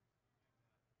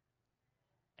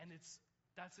 And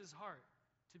that's His heart,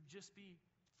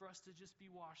 for us to just be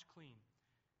washed clean.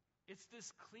 It's this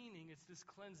cleaning, it's this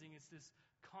cleansing, it's this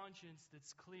conscience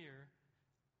that's clear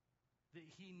that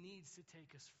He needs to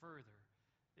take us further,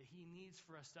 that He needs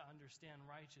for us to understand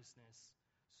righteousness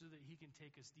so that He can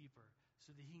take us deeper,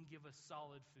 so that He can give us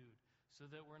solid food, so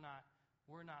that we're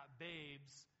not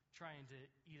babes trying to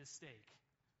eat a steak,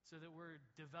 so that we're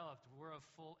developed, we're of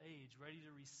full age, ready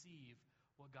to receive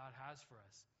what God has for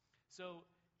us. So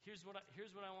here's what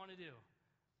I want to do.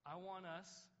 I want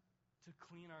us to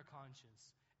clean our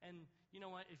conscience. And you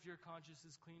know what? If your conscience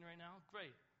is clean right now,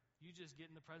 great. You just get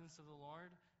in the presence of the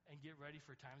Lord and get ready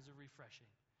for times of refreshing.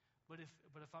 But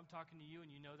if I'm talking to you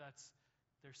and you know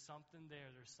there's something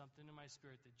there's something in my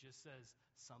spirit that just says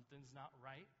something's not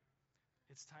right,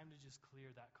 it's time to just clear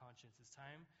that conscience. It's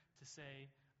time to say,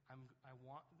 I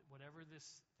want whatever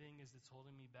this thing is that's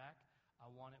holding me back, I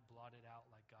want it blotted out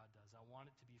like God does. I want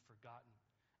it to be forgotten.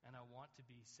 And I want to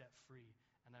be set free.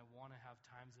 And I want to have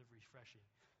times of refreshing.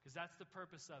 Because that's the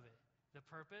purpose of it. The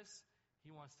purpose,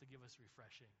 He wants to give us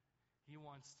refreshing. He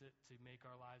wants to make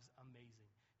our lives amazing.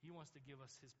 He wants to give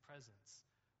us his presence,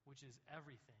 which is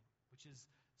everything, which is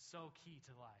so key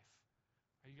to life.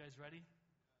 Are you guys ready?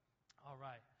 All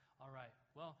right.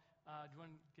 Well, do you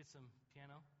want to get some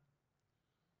piano?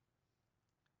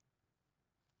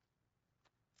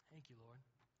 Thank you, Lord.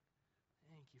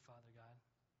 Thank you, Father God.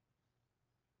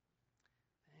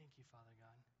 Thank you, Father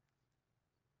God.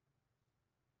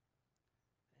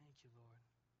 Thank you, Lord.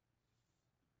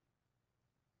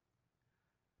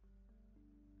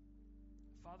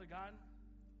 Father God,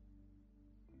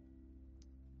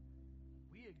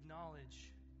 we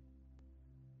acknowledge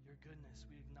your goodness.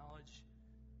 We acknowledge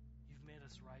you've made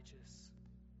us righteous.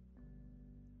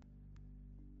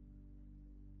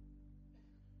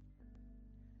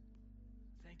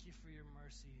 Thank you for your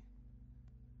mercy.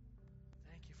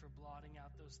 Thank you for blotting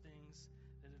out those things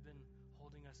that have been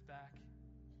holding us back.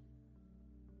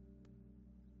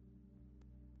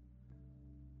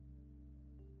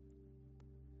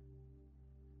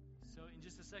 So in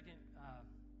just a second,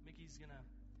 Mickey's going to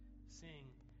sing.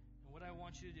 And what I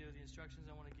want you to do, the instructions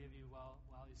I want to give you while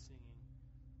he's singing,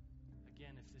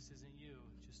 again, if this isn't you,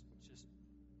 just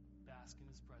bask in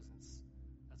his presence.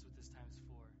 That's what this time's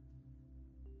for.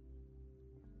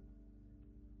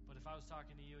 But if I was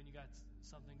talking to you and you got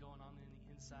something going on in the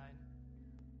inside,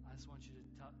 I just want you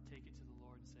to take it to the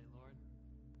Lord and say, Lord,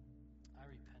 I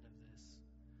repent of this.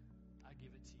 I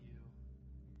give it to you.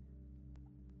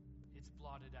 It's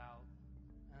blotted out.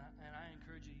 And I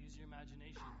encourage you to use your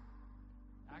imagination.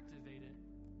 Activate it.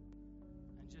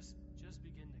 And just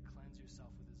begin to cleanse yourself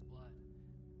with his blood.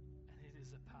 And it is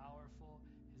his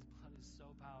blood is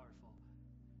so powerful.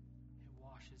 It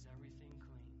washes everything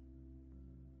clean.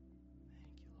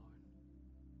 Thank you, Lord.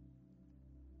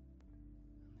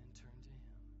 And then turn to him.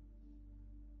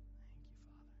 Thank you,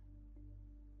 Father. Thank you,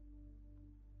 Lord.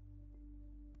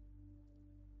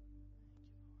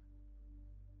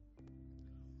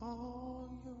 All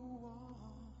you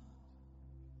want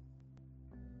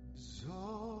is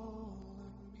all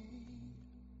of me.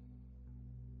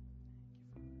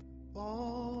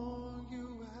 All you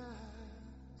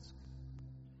ask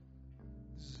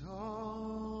is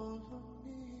all of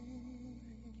me.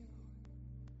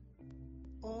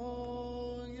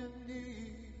 All you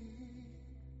need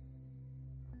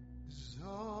is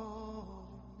all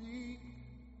of me.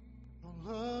 All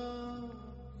of me.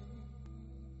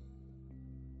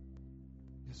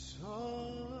 It's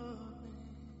all of me.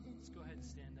 Let's go ahead and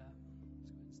stand up.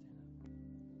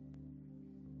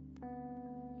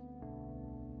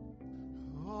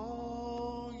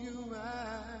 All you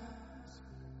ask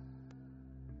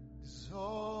is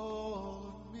all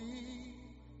of me.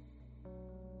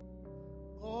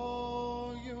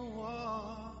 All you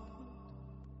want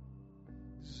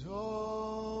is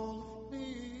all of me.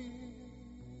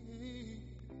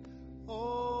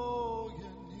 All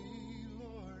you need,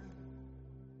 Lord,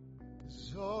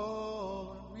 is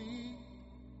all of me.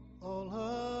 All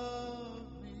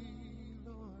of me,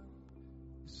 Lord,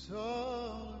 is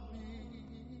all of me.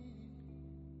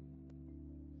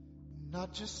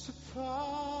 Not just a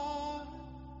part,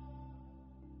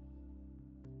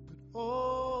 but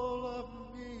all of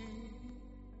me.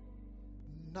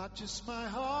 Not just my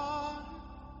heart,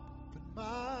 but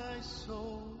my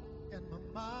soul and my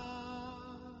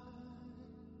mind.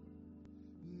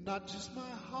 Not just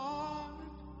my heart,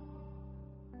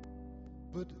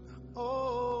 but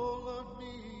all of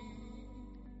me.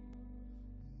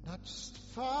 Not just a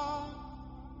part,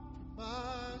 but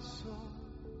my soul,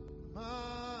 my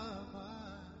mind,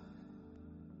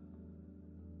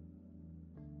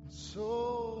 my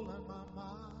soul and my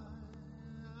mind.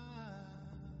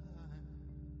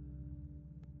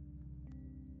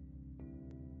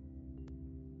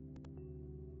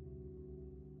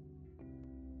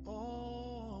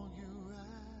 All you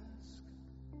ask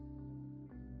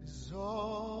is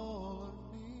all of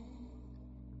me,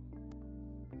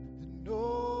 and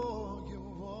all you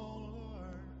want,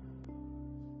 Lord,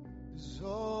 is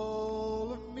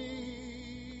all of me,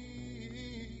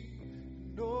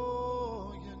 and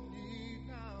all you need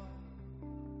now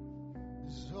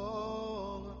is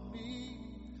all of me.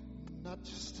 Not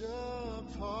just a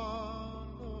part,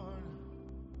 Lord,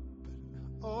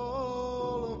 but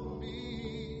all of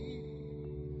me.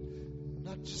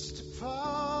 Not just a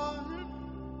part,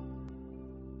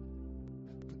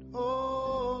 but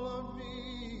all of me.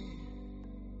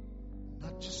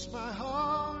 Not just my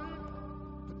heart,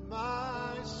 but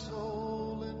my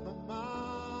soul and my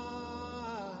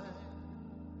mind.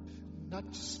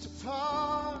 Not just a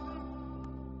part,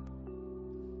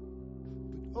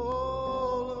 but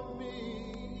all of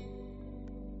me.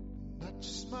 Not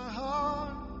just my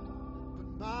heart, but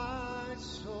my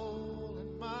soul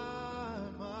and my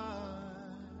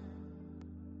mind.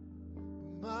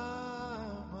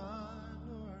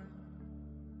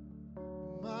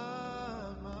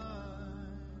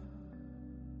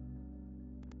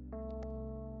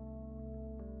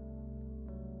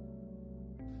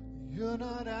 You're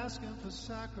not asking for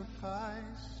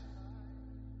sacrifice,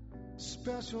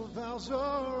 special vows or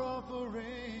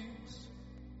offerings.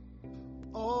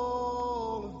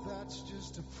 All of that's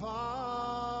just a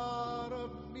part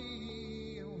of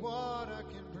me and what I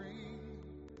can bring.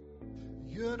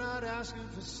 You're not asking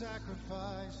for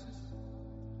sacrifices,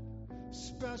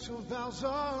 special vows or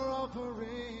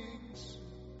offerings.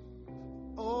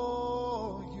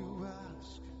 All you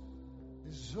ask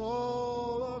is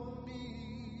all of me.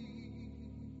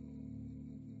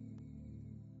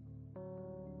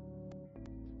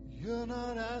 You're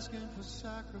not asking for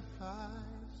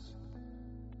sacrifice,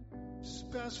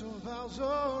 special vows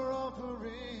or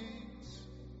offerings.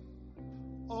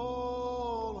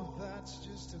 All of that's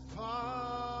just a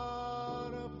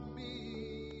part of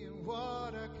me and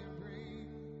what I can bring.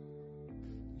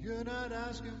 You're not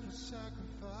asking for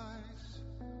sacrifice,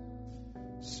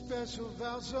 special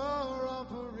vows or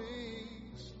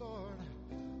offerings, Lord.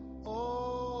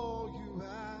 All you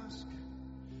ask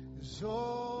is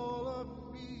all of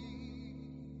me.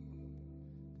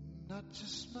 Not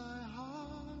just my heart,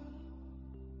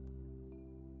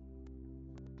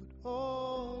 but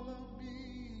all of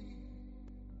me.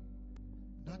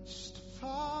 Not just a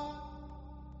part,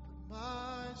 but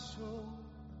my soul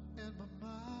and my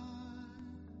mind.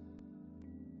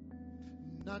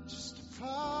 Not just a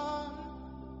part,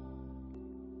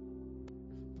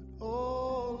 but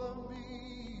all of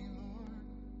me, Lord.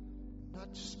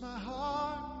 Not just my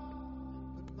heart,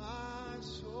 but my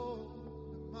soul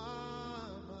and my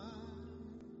mind,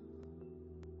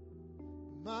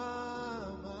 Lord, my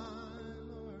mind,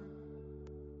 Lord.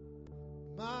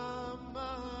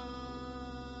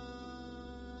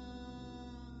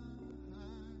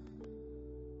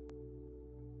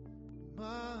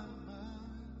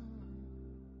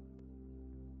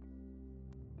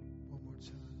 One more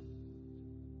time.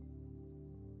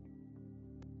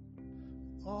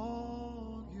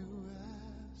 All you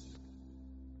ask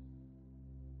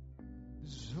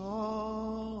is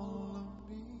all of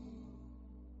me.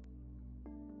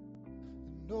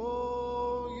 And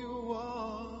all you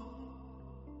want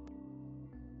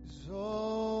is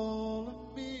all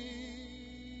of me.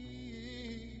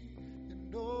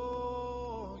 And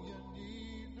all you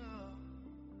need now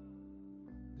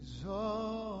is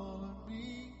all of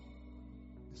me.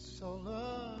 It's all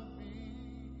of me.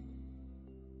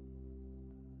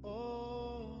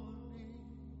 All of me.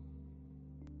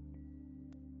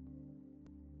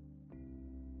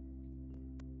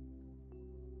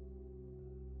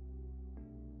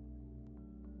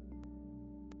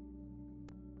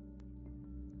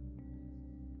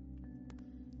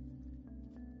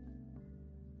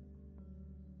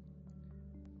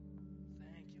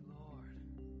 Thank you, Lord.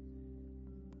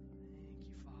 Thank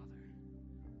you, Father.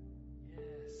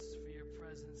 Yes, for your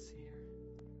presence here.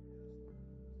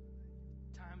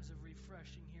 Times of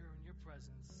refreshing here in your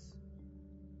presence.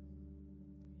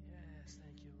 Yes,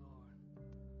 thank you, Lord.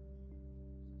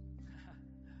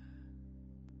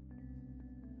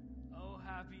 Oh,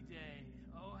 happy day.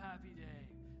 Oh, happy day.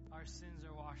 Our sins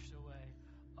are washed away.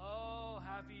 Oh,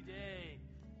 happy day.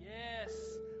 Yes.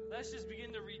 Let's just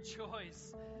begin to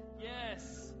rejoice.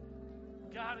 Yes.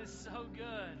 God is so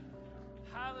good.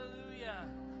 Hallelujah.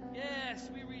 Yes,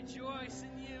 we rejoice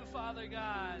in you, Father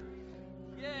God.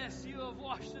 Yes, you have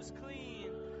washed us clean.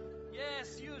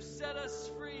 Yes, you have set us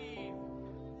free.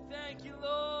 Thank you,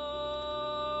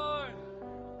 Lord.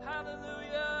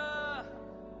 Hallelujah.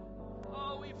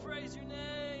 Oh, we praise your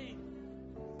name.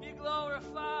 Be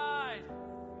glorified.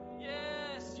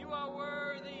 Yes, you are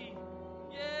worthy.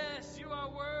 Yes, you are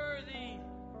worthy.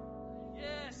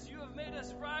 Yes, you have made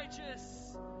us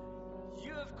righteous.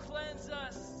 You have cleansed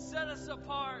us, set us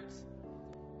apart.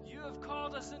 You have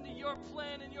called us into your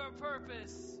plan and your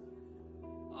purpose.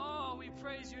 Oh, we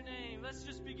praise your name. Let's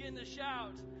just begin to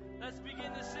shout. Let's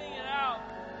begin to sing it out.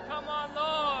 Come on,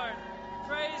 Lord.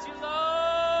 Praise you,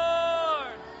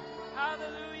 Lord.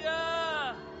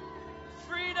 Hallelujah.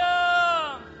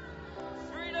 Freedom.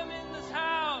 Freedom in this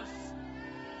house.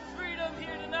 Freedom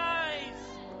here tonight.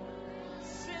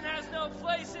 Sin has no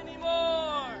place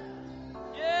anymore.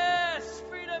 Yes,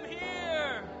 freedom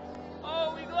here.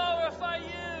 Oh, we glorify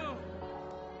you.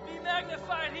 Be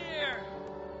magnified here.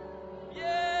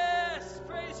 Yes,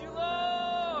 praise you,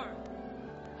 Lord.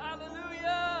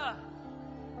 Hallelujah.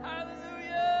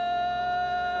 Hallelujah.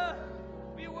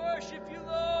 We worship you,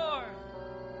 Lord.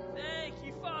 Thank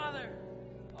you, Father.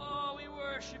 Oh, we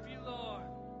worship you, Lord.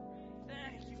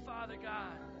 Thank you, Father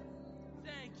God.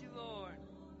 Thank you, Lord.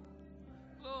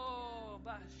 Oh,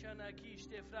 Bashana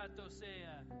Kishte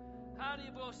Fratosea.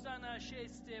 Hari bosana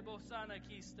sheste bosana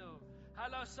kisto.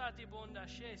 Halasati bonda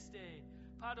sheste.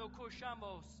 Pado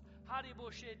koshamos. Hari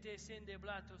boshete sende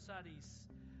blato saris.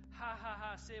 Ha ha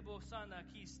ha se bosana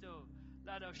kisto.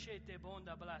 Lado shete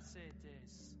bonda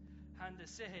blasetes. Handa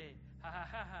sehe. Ha ha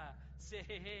ha ha.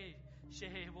 Sehe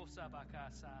shehe bosa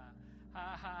bakasa.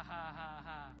 Ha ha ha ha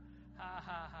ha. Ha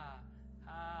ha ha.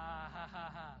 Ha ha ha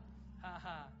ha. Ha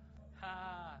ha.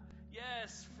 Ha.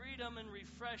 Yes, freedom and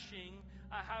refreshing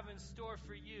I have in store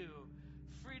for you.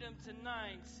 Freedom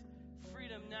tonight,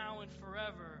 freedom now and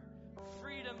forever.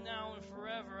 Freedom now and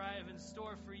forever I have in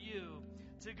store for you.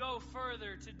 To go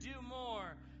further, to do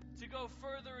more, to go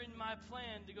further in my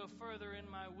plan, to go further in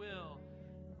my will.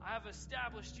 I have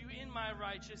established you in my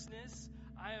righteousness.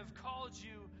 I have called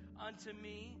you unto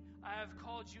me. I have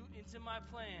called you into my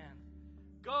plan.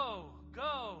 Go,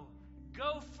 go,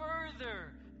 go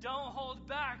further. Don't hold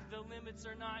back. The limits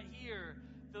are not here.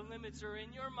 The limits are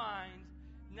in your mind.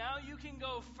 Now you can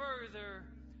go further.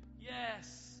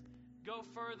 Yes, go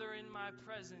further in my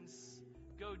presence.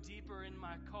 Go deeper in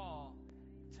my call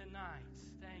tonight.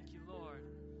 Thank you, Lord.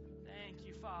 Thank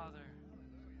you, Father.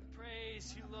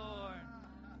 Praise you, Lord.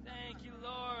 Thank you,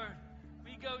 Lord.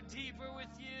 We go deeper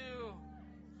with you.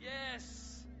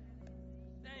 Yes.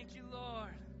 Thank you,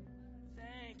 Lord.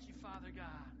 Thank you, Father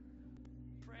God.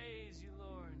 Praise you,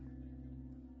 Lord.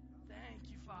 Thank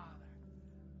you, Father.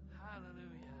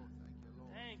 Hallelujah.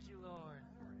 Thank you, Lord.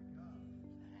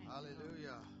 Thank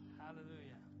Hallelujah. You.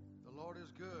 Hallelujah. The Lord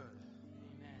is good.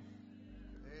 Amen.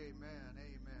 Amen.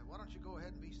 Amen. Why don't you go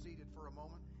ahead and be seated for a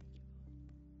moment?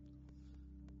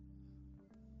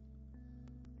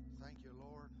 Thank you,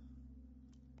 Lord.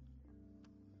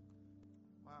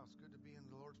 Wow, it's good to be in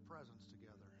the Lord's presence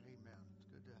together. Amen. It's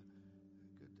good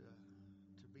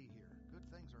to be here. Good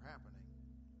things are happening.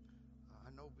 I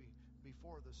know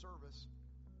before the service,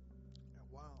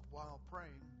 while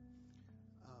praying,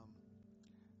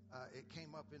 it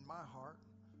came up in my heart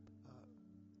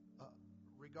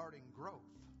regarding growth.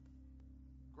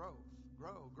 Growth,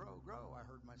 grow. I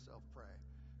heard myself pray.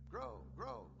 Grow.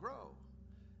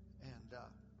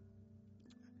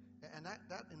 And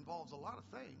that involves a lot of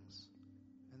things.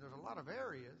 And there's a lot of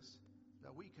areas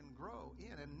that we can grow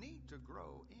in and need to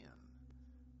grow in.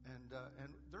 And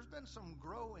there's been some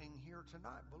growing here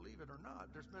tonight, believe it or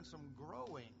not. There's been some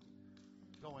growing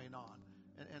going on.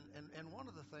 And one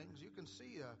of the things, you can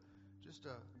see just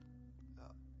a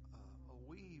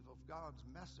weave of God's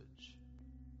message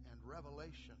and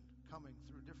revelation coming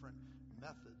through different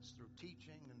methods, through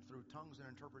teaching and through tongues and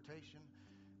interpretation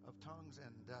of tongues.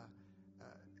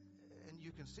 And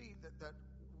you can see that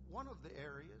one of the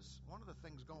areas, one of the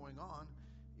things going on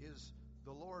is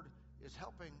the Lord is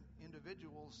helping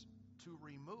individuals to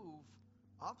remove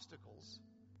obstacles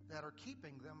that are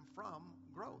keeping them from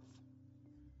growth.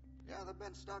 Yeah, they've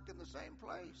been stuck in the same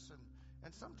place.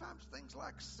 And sometimes things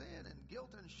like sin and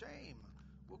guilt and shame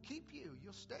will keep you.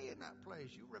 You'll stay in that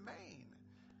place. You remain.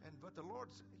 But the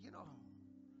Lord's,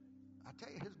 I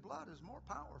tell you, His blood is more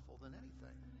powerful than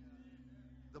anything.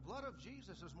 The blood of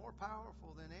Jesus is more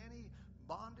powerful than any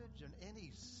bondage and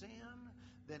any sin,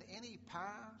 than any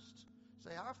past.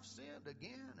 Say, I've sinned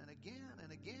again and again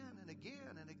and again and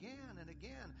again and again and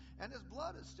again, and His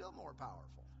blood is still more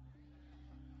powerful.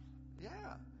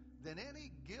 Yeah, than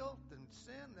any guilt and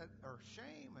sin or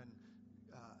shame and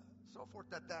so forth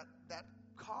that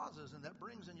causes and that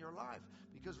brings in your life.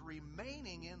 Because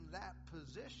remaining in that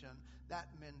position, that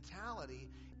mentality,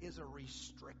 is a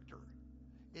restrictor.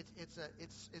 It's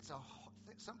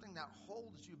something that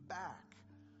holds you back.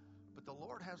 But the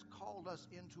Lord has called us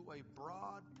into a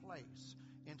broad place,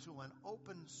 into an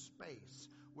open space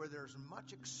where there's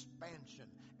much expansion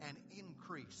and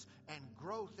increase and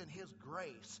growth in His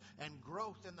grace and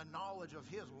growth in the knowledge of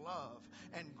His love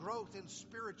and growth in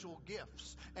spiritual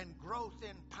gifts and growth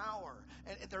in power.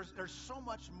 And there's so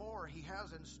much more He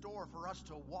has in store for us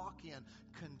to walk in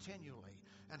continually.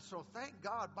 And so thank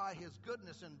God, by His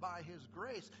goodness and by His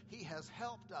grace, He has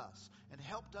helped us and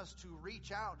helped us to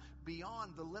reach out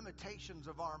beyond the limitations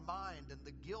of our mind and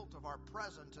the guilt of our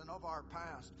present and of our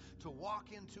past, to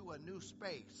walk into a new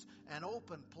space, an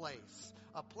open place,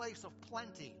 a place of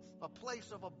plenty, a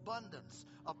place of abundance,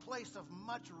 a place of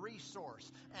much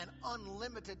resource and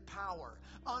unlimited power,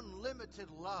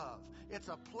 unlimited love. It's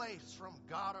a place from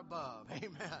God above.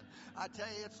 Amen. I tell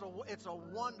you, it's a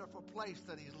wonderful place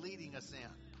that He's leading us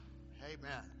in.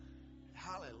 Amen.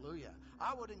 Hallelujah.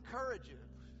 I would encourage you.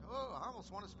 Oh, I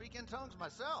almost want to speak in tongues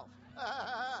myself.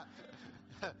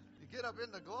 You get up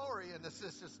into glory, and this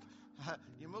is just,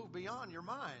 you move beyond your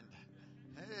mind.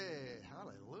 Hey,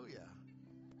 hallelujah.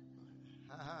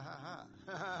 Ha, ha, ha,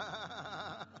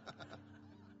 ha.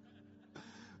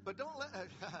 But don't let.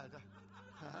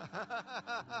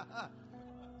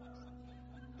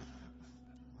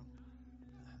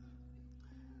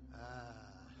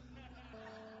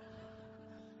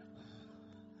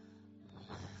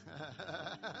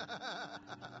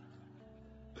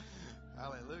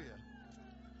 Hallelujah.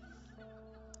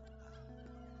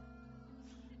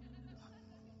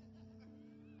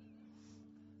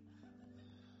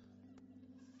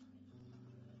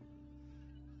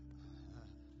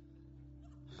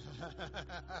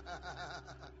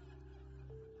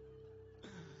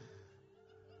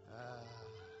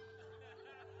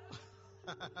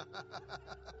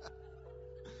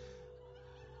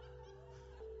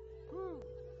 Woo.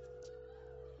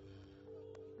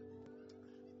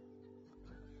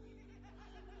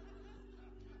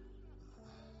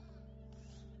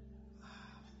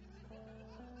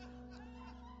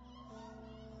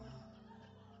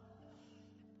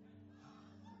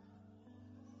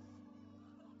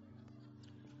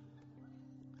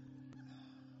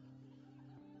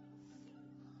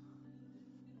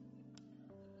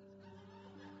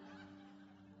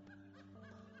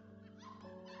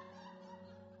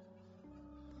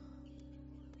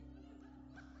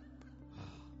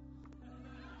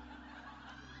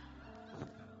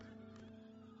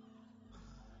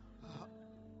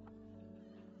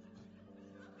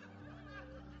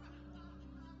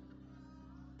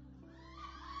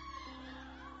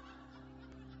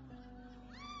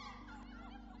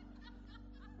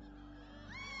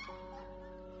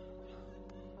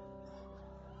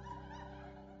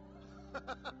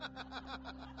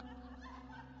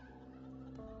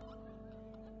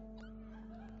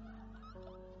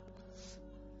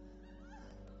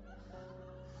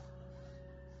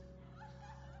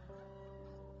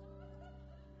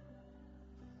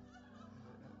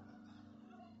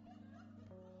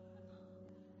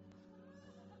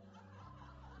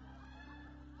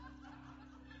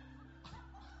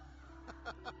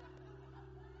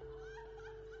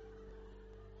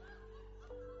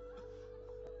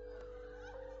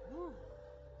 Woo.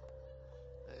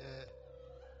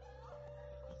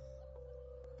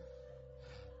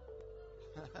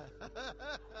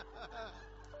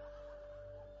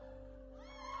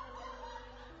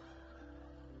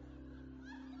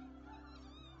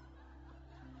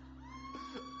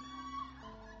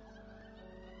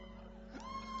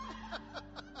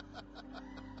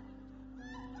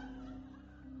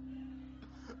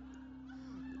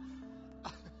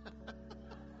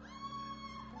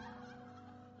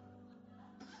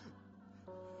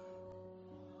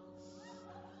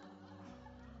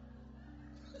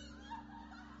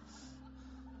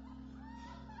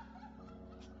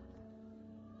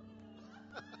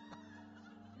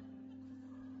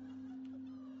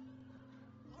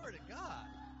 Glory to God.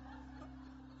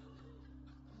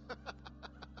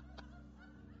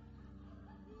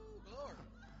 Ooh, glory.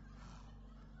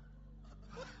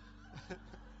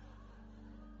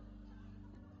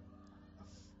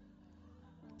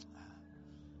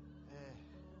 Hey.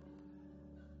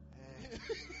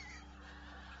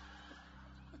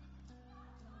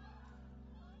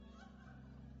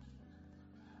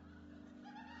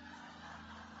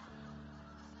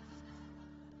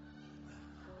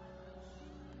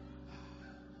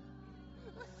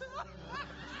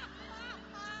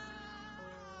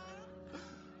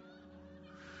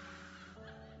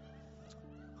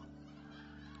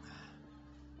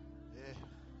 Yeah.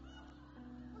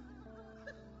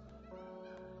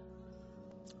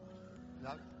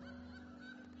 Now,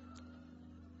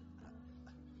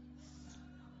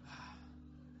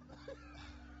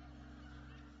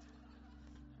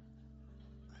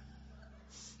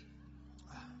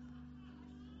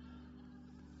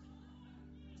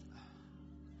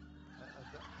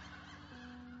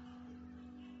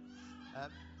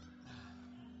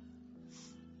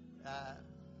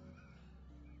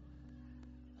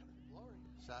 glory.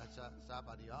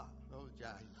 Sabadia. Oh,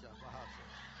 Jai.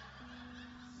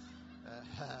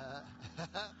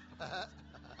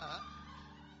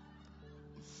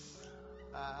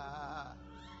 Ha.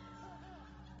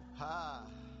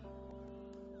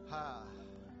 Ha.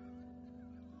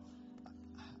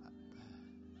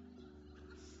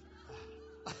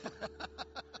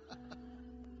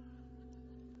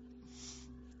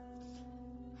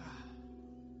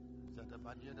 Zat er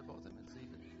bij je de boten met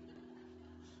zeven.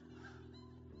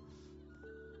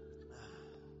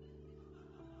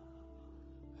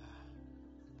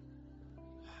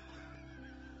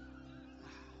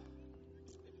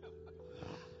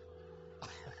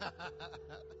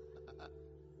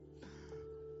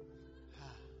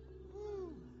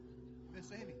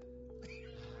 Miss Amy.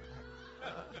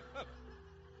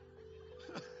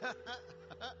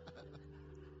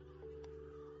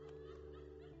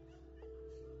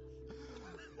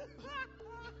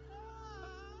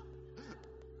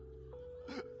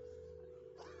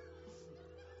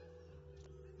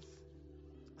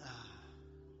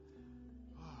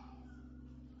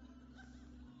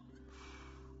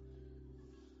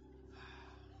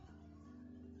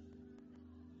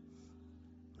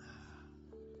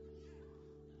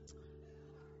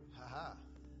 Ha-ha.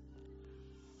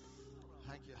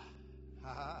 Thank you.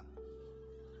 Ha-ha.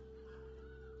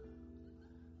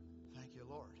 Thank you,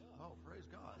 Lord. Oh, praise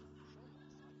God.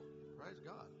 Praise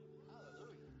God.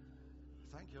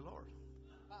 Thank you, Lord.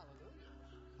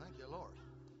 Thank you, Lord.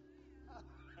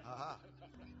 Ha-ha.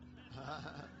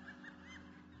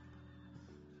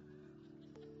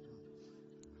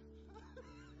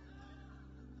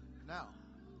 Now,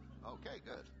 okay,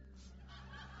 good.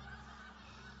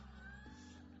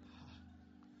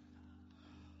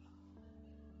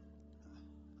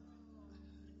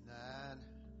 Then,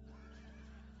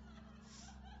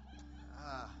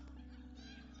 I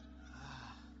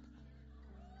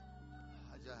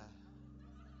just,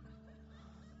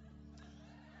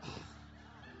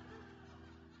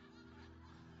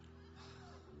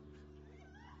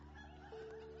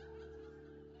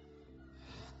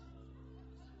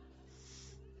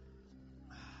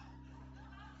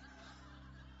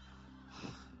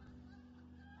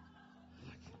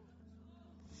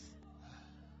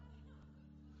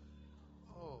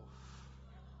 oh,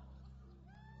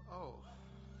 oh.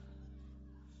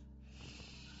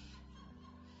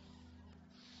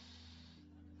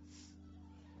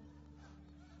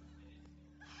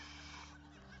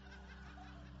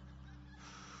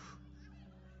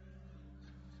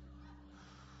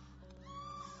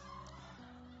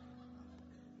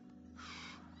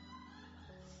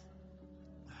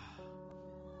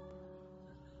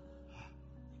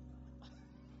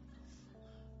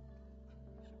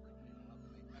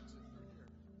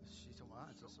 She's a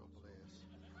man, so please.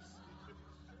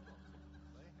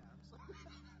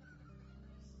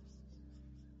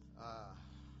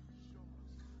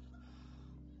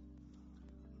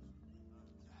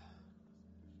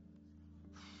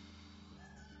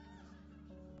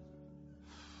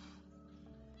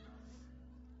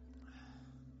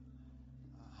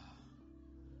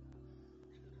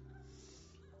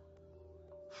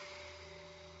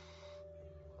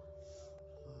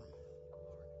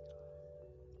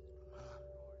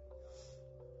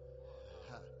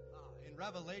 In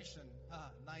Revelation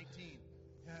 19.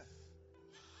 Yeah.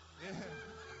 Yeah.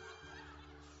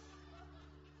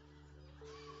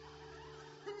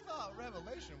 Who thought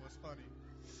Revelation was funny?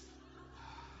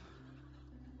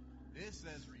 It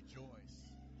says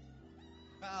rejoice.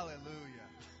 Hallelujah.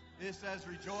 It says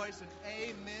rejoice and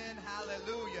amen.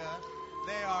 Hallelujah.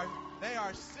 They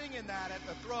are singing that at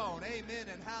the throne. Amen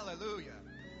and hallelujah.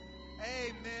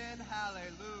 Amen.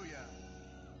 Hallelujah.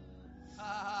 Ha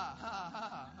ha ha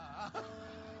ha ha.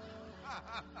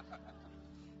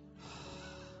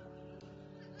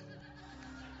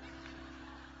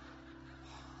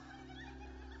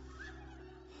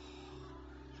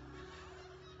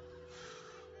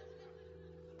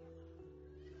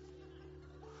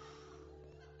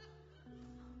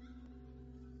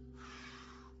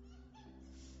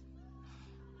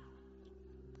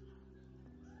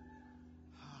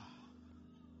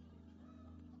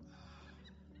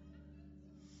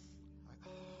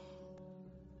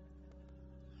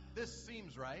 This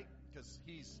seems right because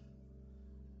he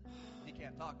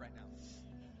can't talk right now.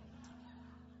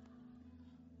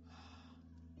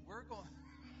 We're going.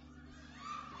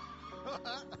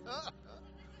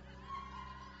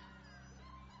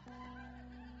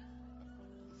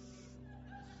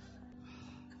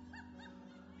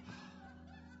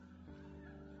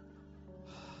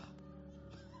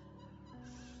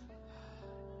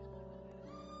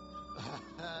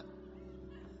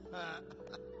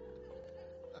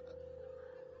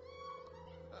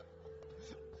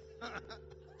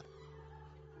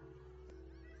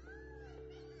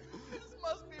 This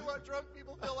must be what drunk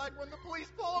people feel like when the police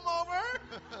pull them over.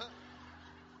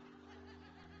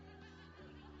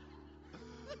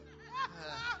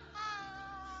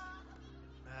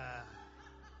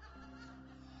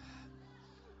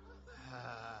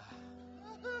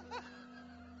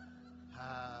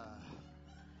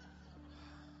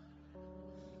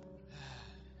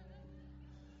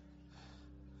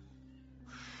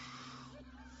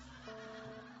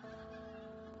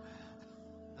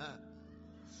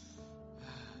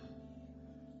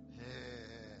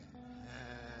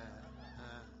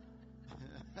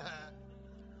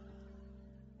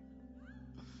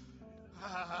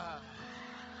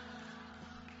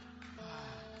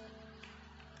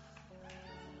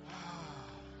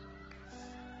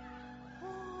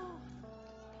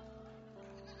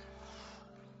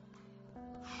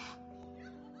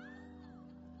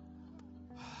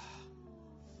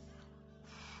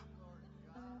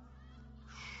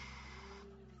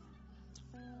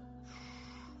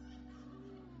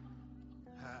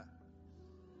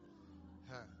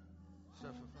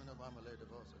 Family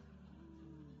devotion.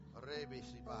 Rebi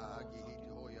si bahagi hiti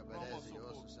hoya berezi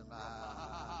osu sema.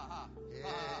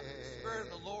 Spirit of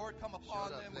the Lord come upon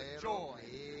Should them have with played joy.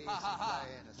 on Ha, ha, ha.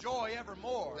 these Joy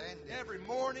evermore. Blended. Every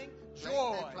morning, Blended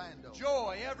joy. blando.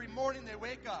 Joy every morning they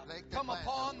wake up. Blended Come blando.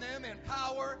 upon them in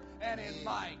power and in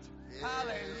might. Yes.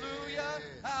 Hallelujah.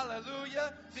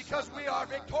 Hallelujah. Because we are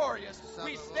victorious.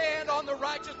 We stand on the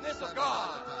righteousness of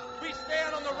God. We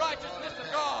stand on the righteousness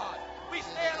of God. We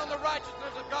stand on the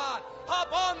righteousness of God. Hop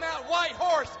on that white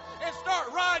horse and start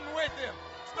riding with him.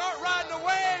 Start riding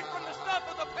away from the stuff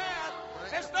of the past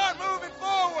and start moving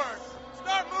forward.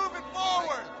 Start moving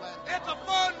forward. It's a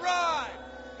fun ride.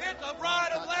 It's a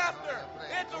ride of laughter.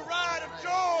 It's a ride of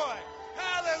joy.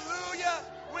 Hallelujah.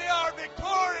 We are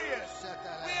victorious.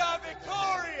 We are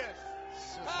victorious.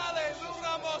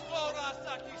 Hallelujah.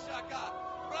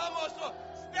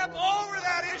 Step over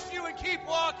that issue and keep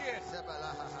walking. Step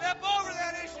over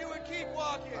that issue and keep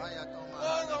walking. Hallelujah.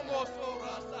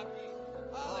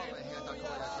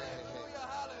 Hallelujah.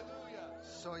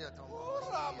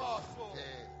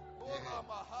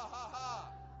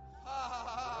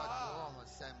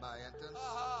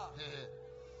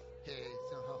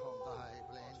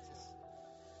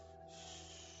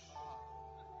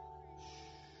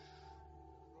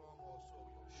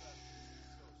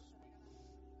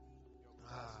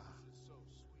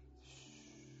 Hallelujah.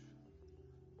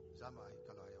 Zamai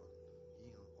kalayon,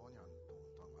 iyon onyan tong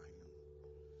tangahin,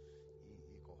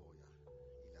 ikohoya,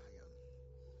 ilahayan,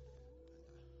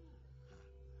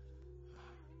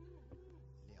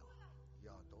 niya,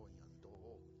 ya donyan do,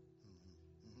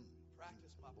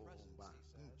 Practice my presence,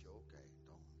 he says. Joke,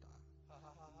 don't ta,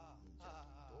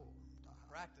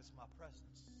 Practice my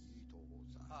presence. ito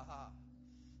sa, Ha ha.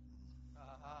 Ha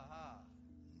ha ha.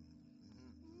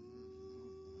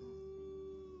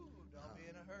 Don't be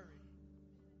in a hurry.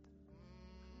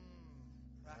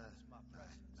 Practice my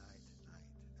presence. night,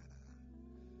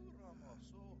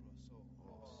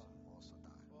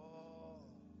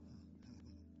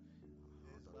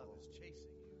 His love is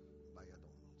chasing you.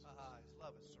 His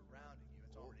love is surrounding you.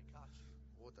 It's already caught you.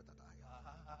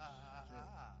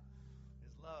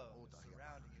 His love is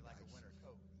surrounding you like a winter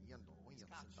coat. He's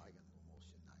caught you.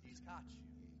 He's caught you.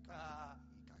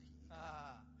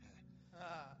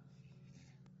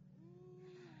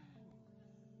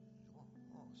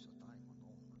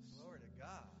 Glory to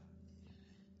God.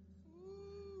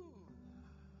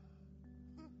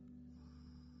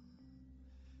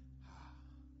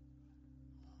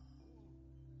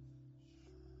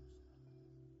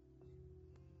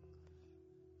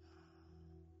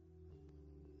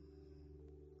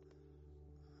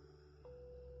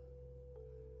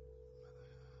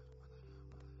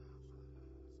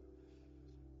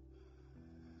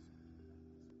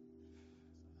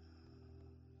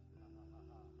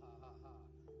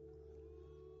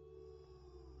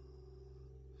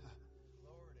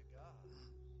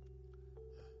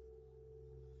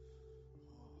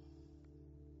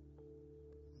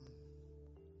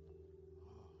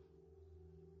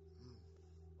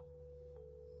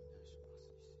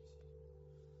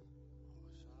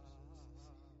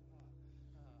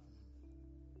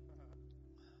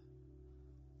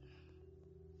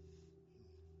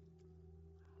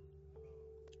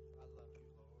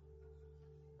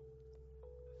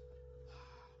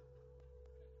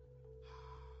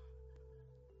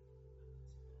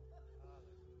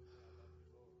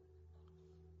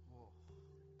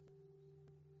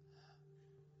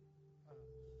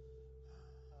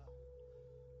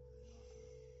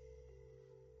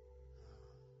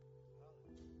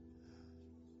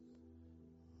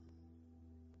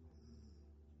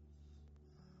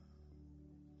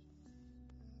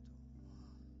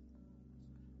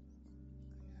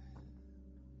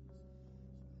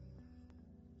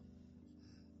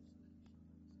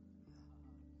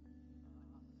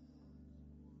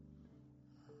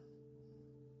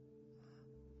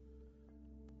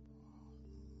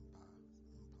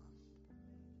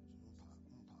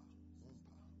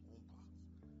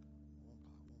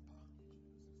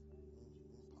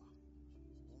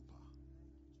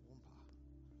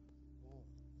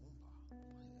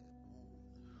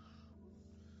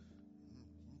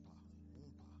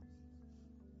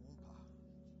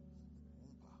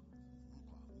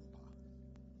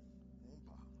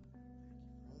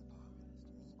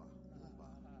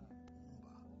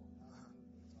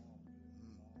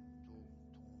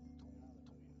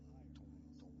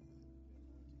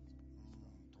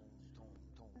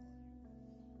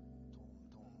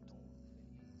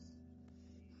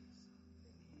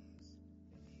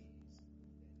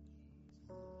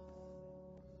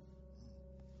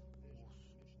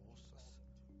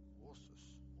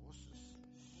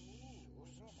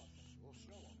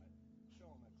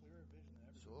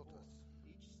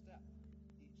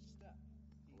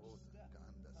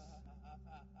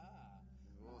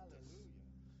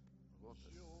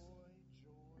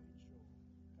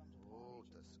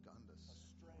 Skandus. A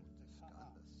strength to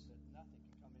Skandus. that nothing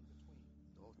can come in between.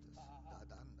 Dotis. Ha-ha-ha.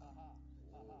 Dadanda. Ha-ha.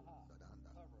 Oh, Ha-ha-ha.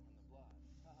 dadanda. Cover them in the blood.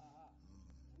 Ha-ha-ha.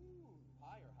 Ooh,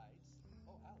 higher heights.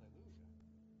 Oh, hallelujah.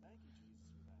 Thank you, Jesus,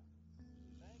 for that.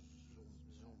 Thank you, Jesus,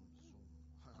 for Zoom, that. zoom.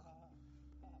 Ha-ha-ha.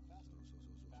 Faster.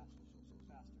 Faster.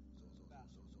 Faster.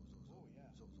 Faster. Oh, yeah.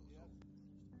 Yep.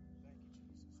 Thank you,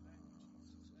 Jesus. Thank you, Jesus.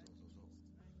 Thank you, Jesus. Thank you, Jesus.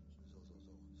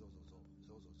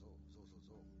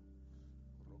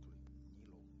 Rokli,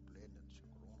 Nilo, Blenets,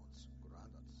 Gronats,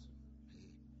 Gradats. Hey.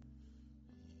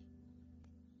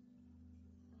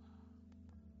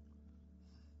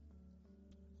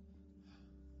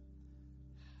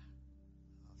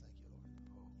 Oh, thank you, Lord.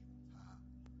 Oh, ha.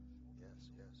 Yes,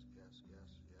 yes, yes, yes,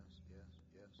 yes, yes,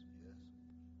 yes, yes.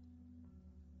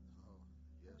 Oh,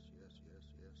 yes, yes, yes,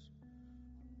 yes.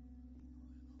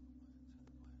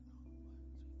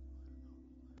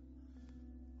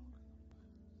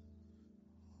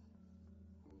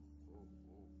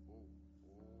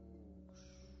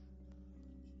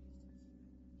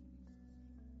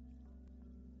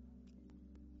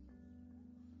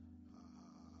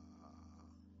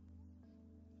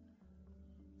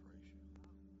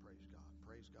 Praise God.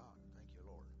 Praise God. Thank you,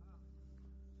 Lord.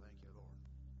 Thank you, Lord.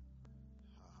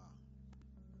 Ha ha.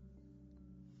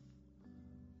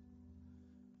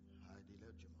 I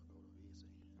delivered you, my God, of easy.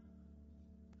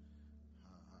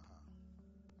 Ha ha ha.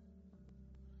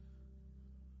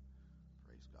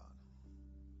 Praise God.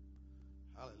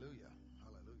 Hallelujah.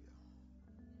 Hallelujah.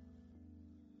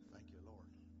 Thank you, Lord.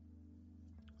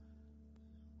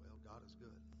 Well, God is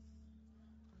good.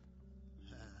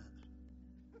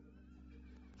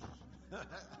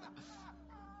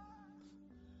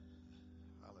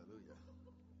 Hallelujah.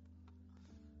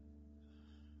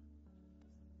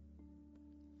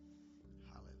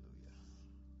 Hallelujah.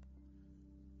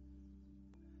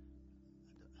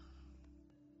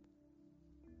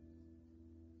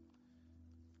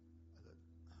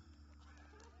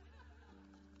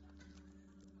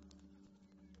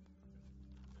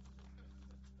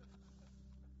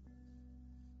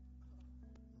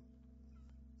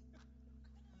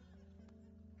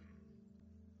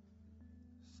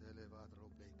 Celebadro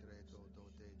Becreto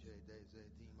Dote J de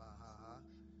Zetima ha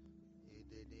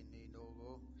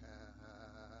Edininogo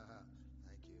ha.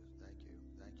 Thank you, thank you,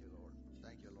 thank you, Lord.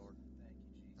 Thank you, Lord. Thank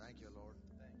you, Jesus. Thank you, Lord.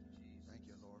 Thank you, Jesus. Thank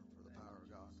you, Lord, for the Thank power you, of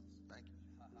God. Jesus. Thank you.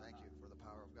 Thank you for the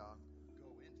power of God.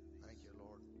 Go into these. Thank you,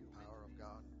 Lord. Go Power into of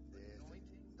God. these.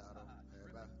 Anointing. Daro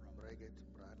Eba Dripping from Breget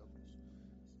Bradle.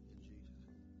 In Jesus.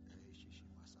 In Jesus'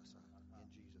 name. Yeshivahata. In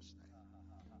Jesus' name.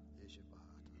 Thank you,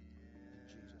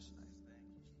 Jesus. Thank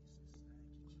you, Jesus.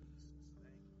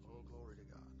 Thank you, Jesus. Oh, glory to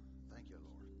God. Thank you,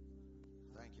 Lord.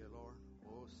 Thank you, Lord.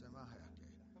 Oh, Semahake.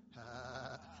 Thank you, Jesus.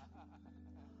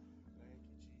 Thank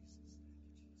you, Jesus.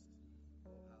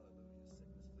 Oh, hallelujah.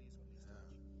 Sickness flees when these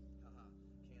touch. Ha-ha.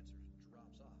 Cancer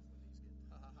drops off when these get.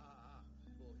 Ha-ha-ha-ha.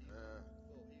 Full healing.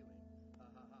 Full healing.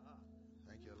 Ha-ha-ha-ha.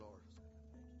 Thank you, Lord.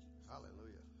 Thank you, Jesus.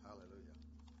 Hallelujah. Hallelujah.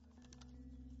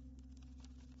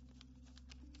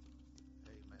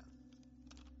 Amen.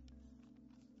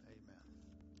 Amen.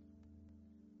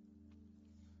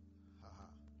 Ha.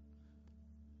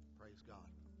 Praise God.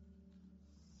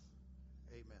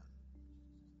 Amen.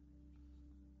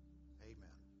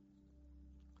 Amen.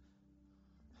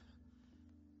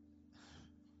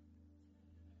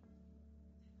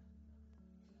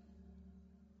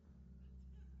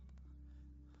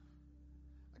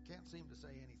 I can't seem to say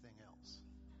anything else.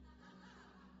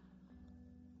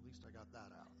 At least I got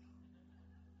that out.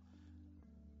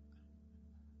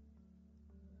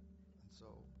 And so,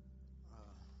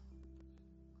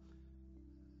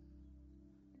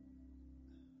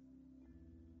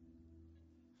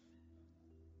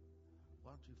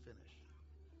 why don't you finish?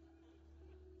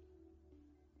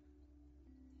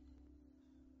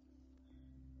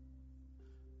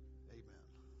 Amen.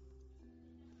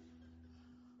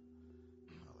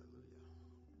 Hallelujah.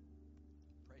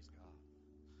 Praise God.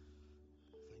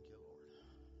 Thank you, Lord.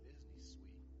 Isn't he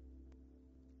sweet?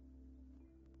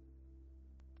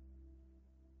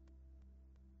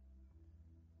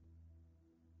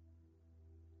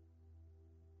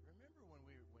 Remember when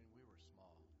we were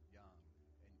small, young,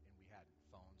 and we had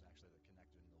phones actually that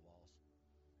connected into the walls?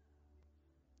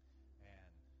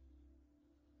 And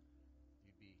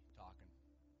you'd be talking,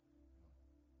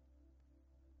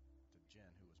 to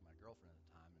Jen, who was my girlfriend at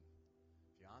the time and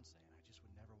fiance, and I just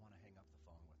would never want to hang up the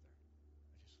phone with her.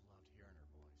 I just loved hearing her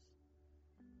voice.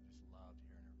 Just loved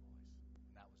hearing her voice.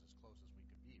 And that was as close as we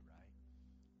could be, right?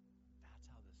 That's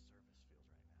how this service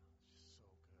feels right now. It's just so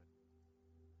good to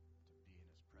be in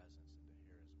his presence and to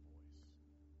hear his voice.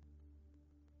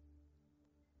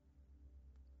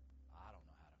 I don't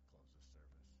know how to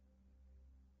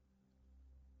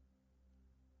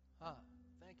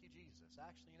Jesus.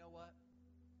 Actually, you know what?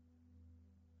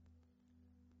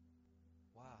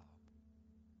 Wow.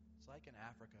 It's like in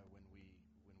Africa when we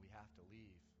have to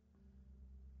leave,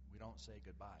 we don't say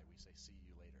goodbye. We say see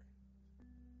you later.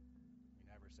 We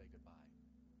never say goodbye.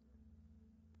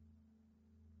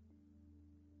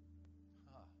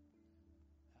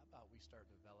 How about we start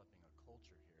developing a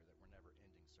culture here that we're never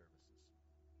ending services?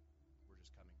 We're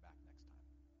just coming back next time.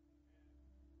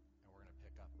 And we're going to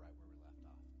pick up right where we left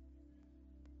off.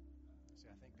 See,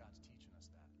 I think God's teaching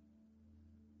us that.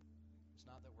 It's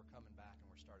not that we're coming back and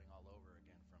we're starting all over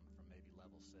again from maybe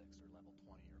level 6 or level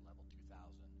 20 or level 2000.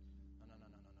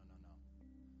 No.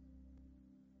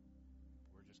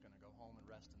 We're just going to go home and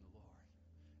rest in the Lord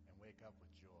and wake up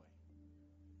with joy.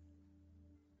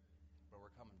 But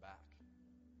we're coming back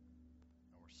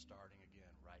and we're starting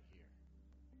again right here.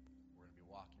 We're going to be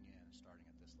walking in and starting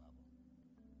at this level.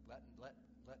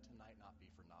 Let tonight not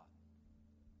be for naught.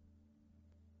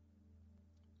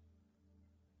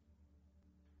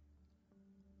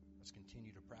 Let's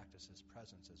continue to practice His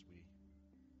presence as we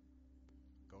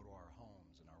go to our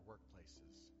homes and our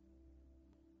workplaces.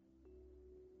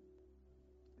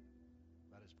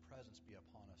 Let His presence be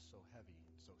upon us so heavy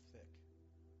and so thick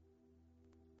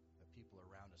that people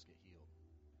around us get healed.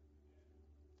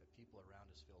 That people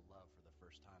around us feel love for the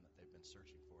first time that they've been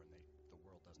searching for and the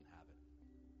world doesn't have it.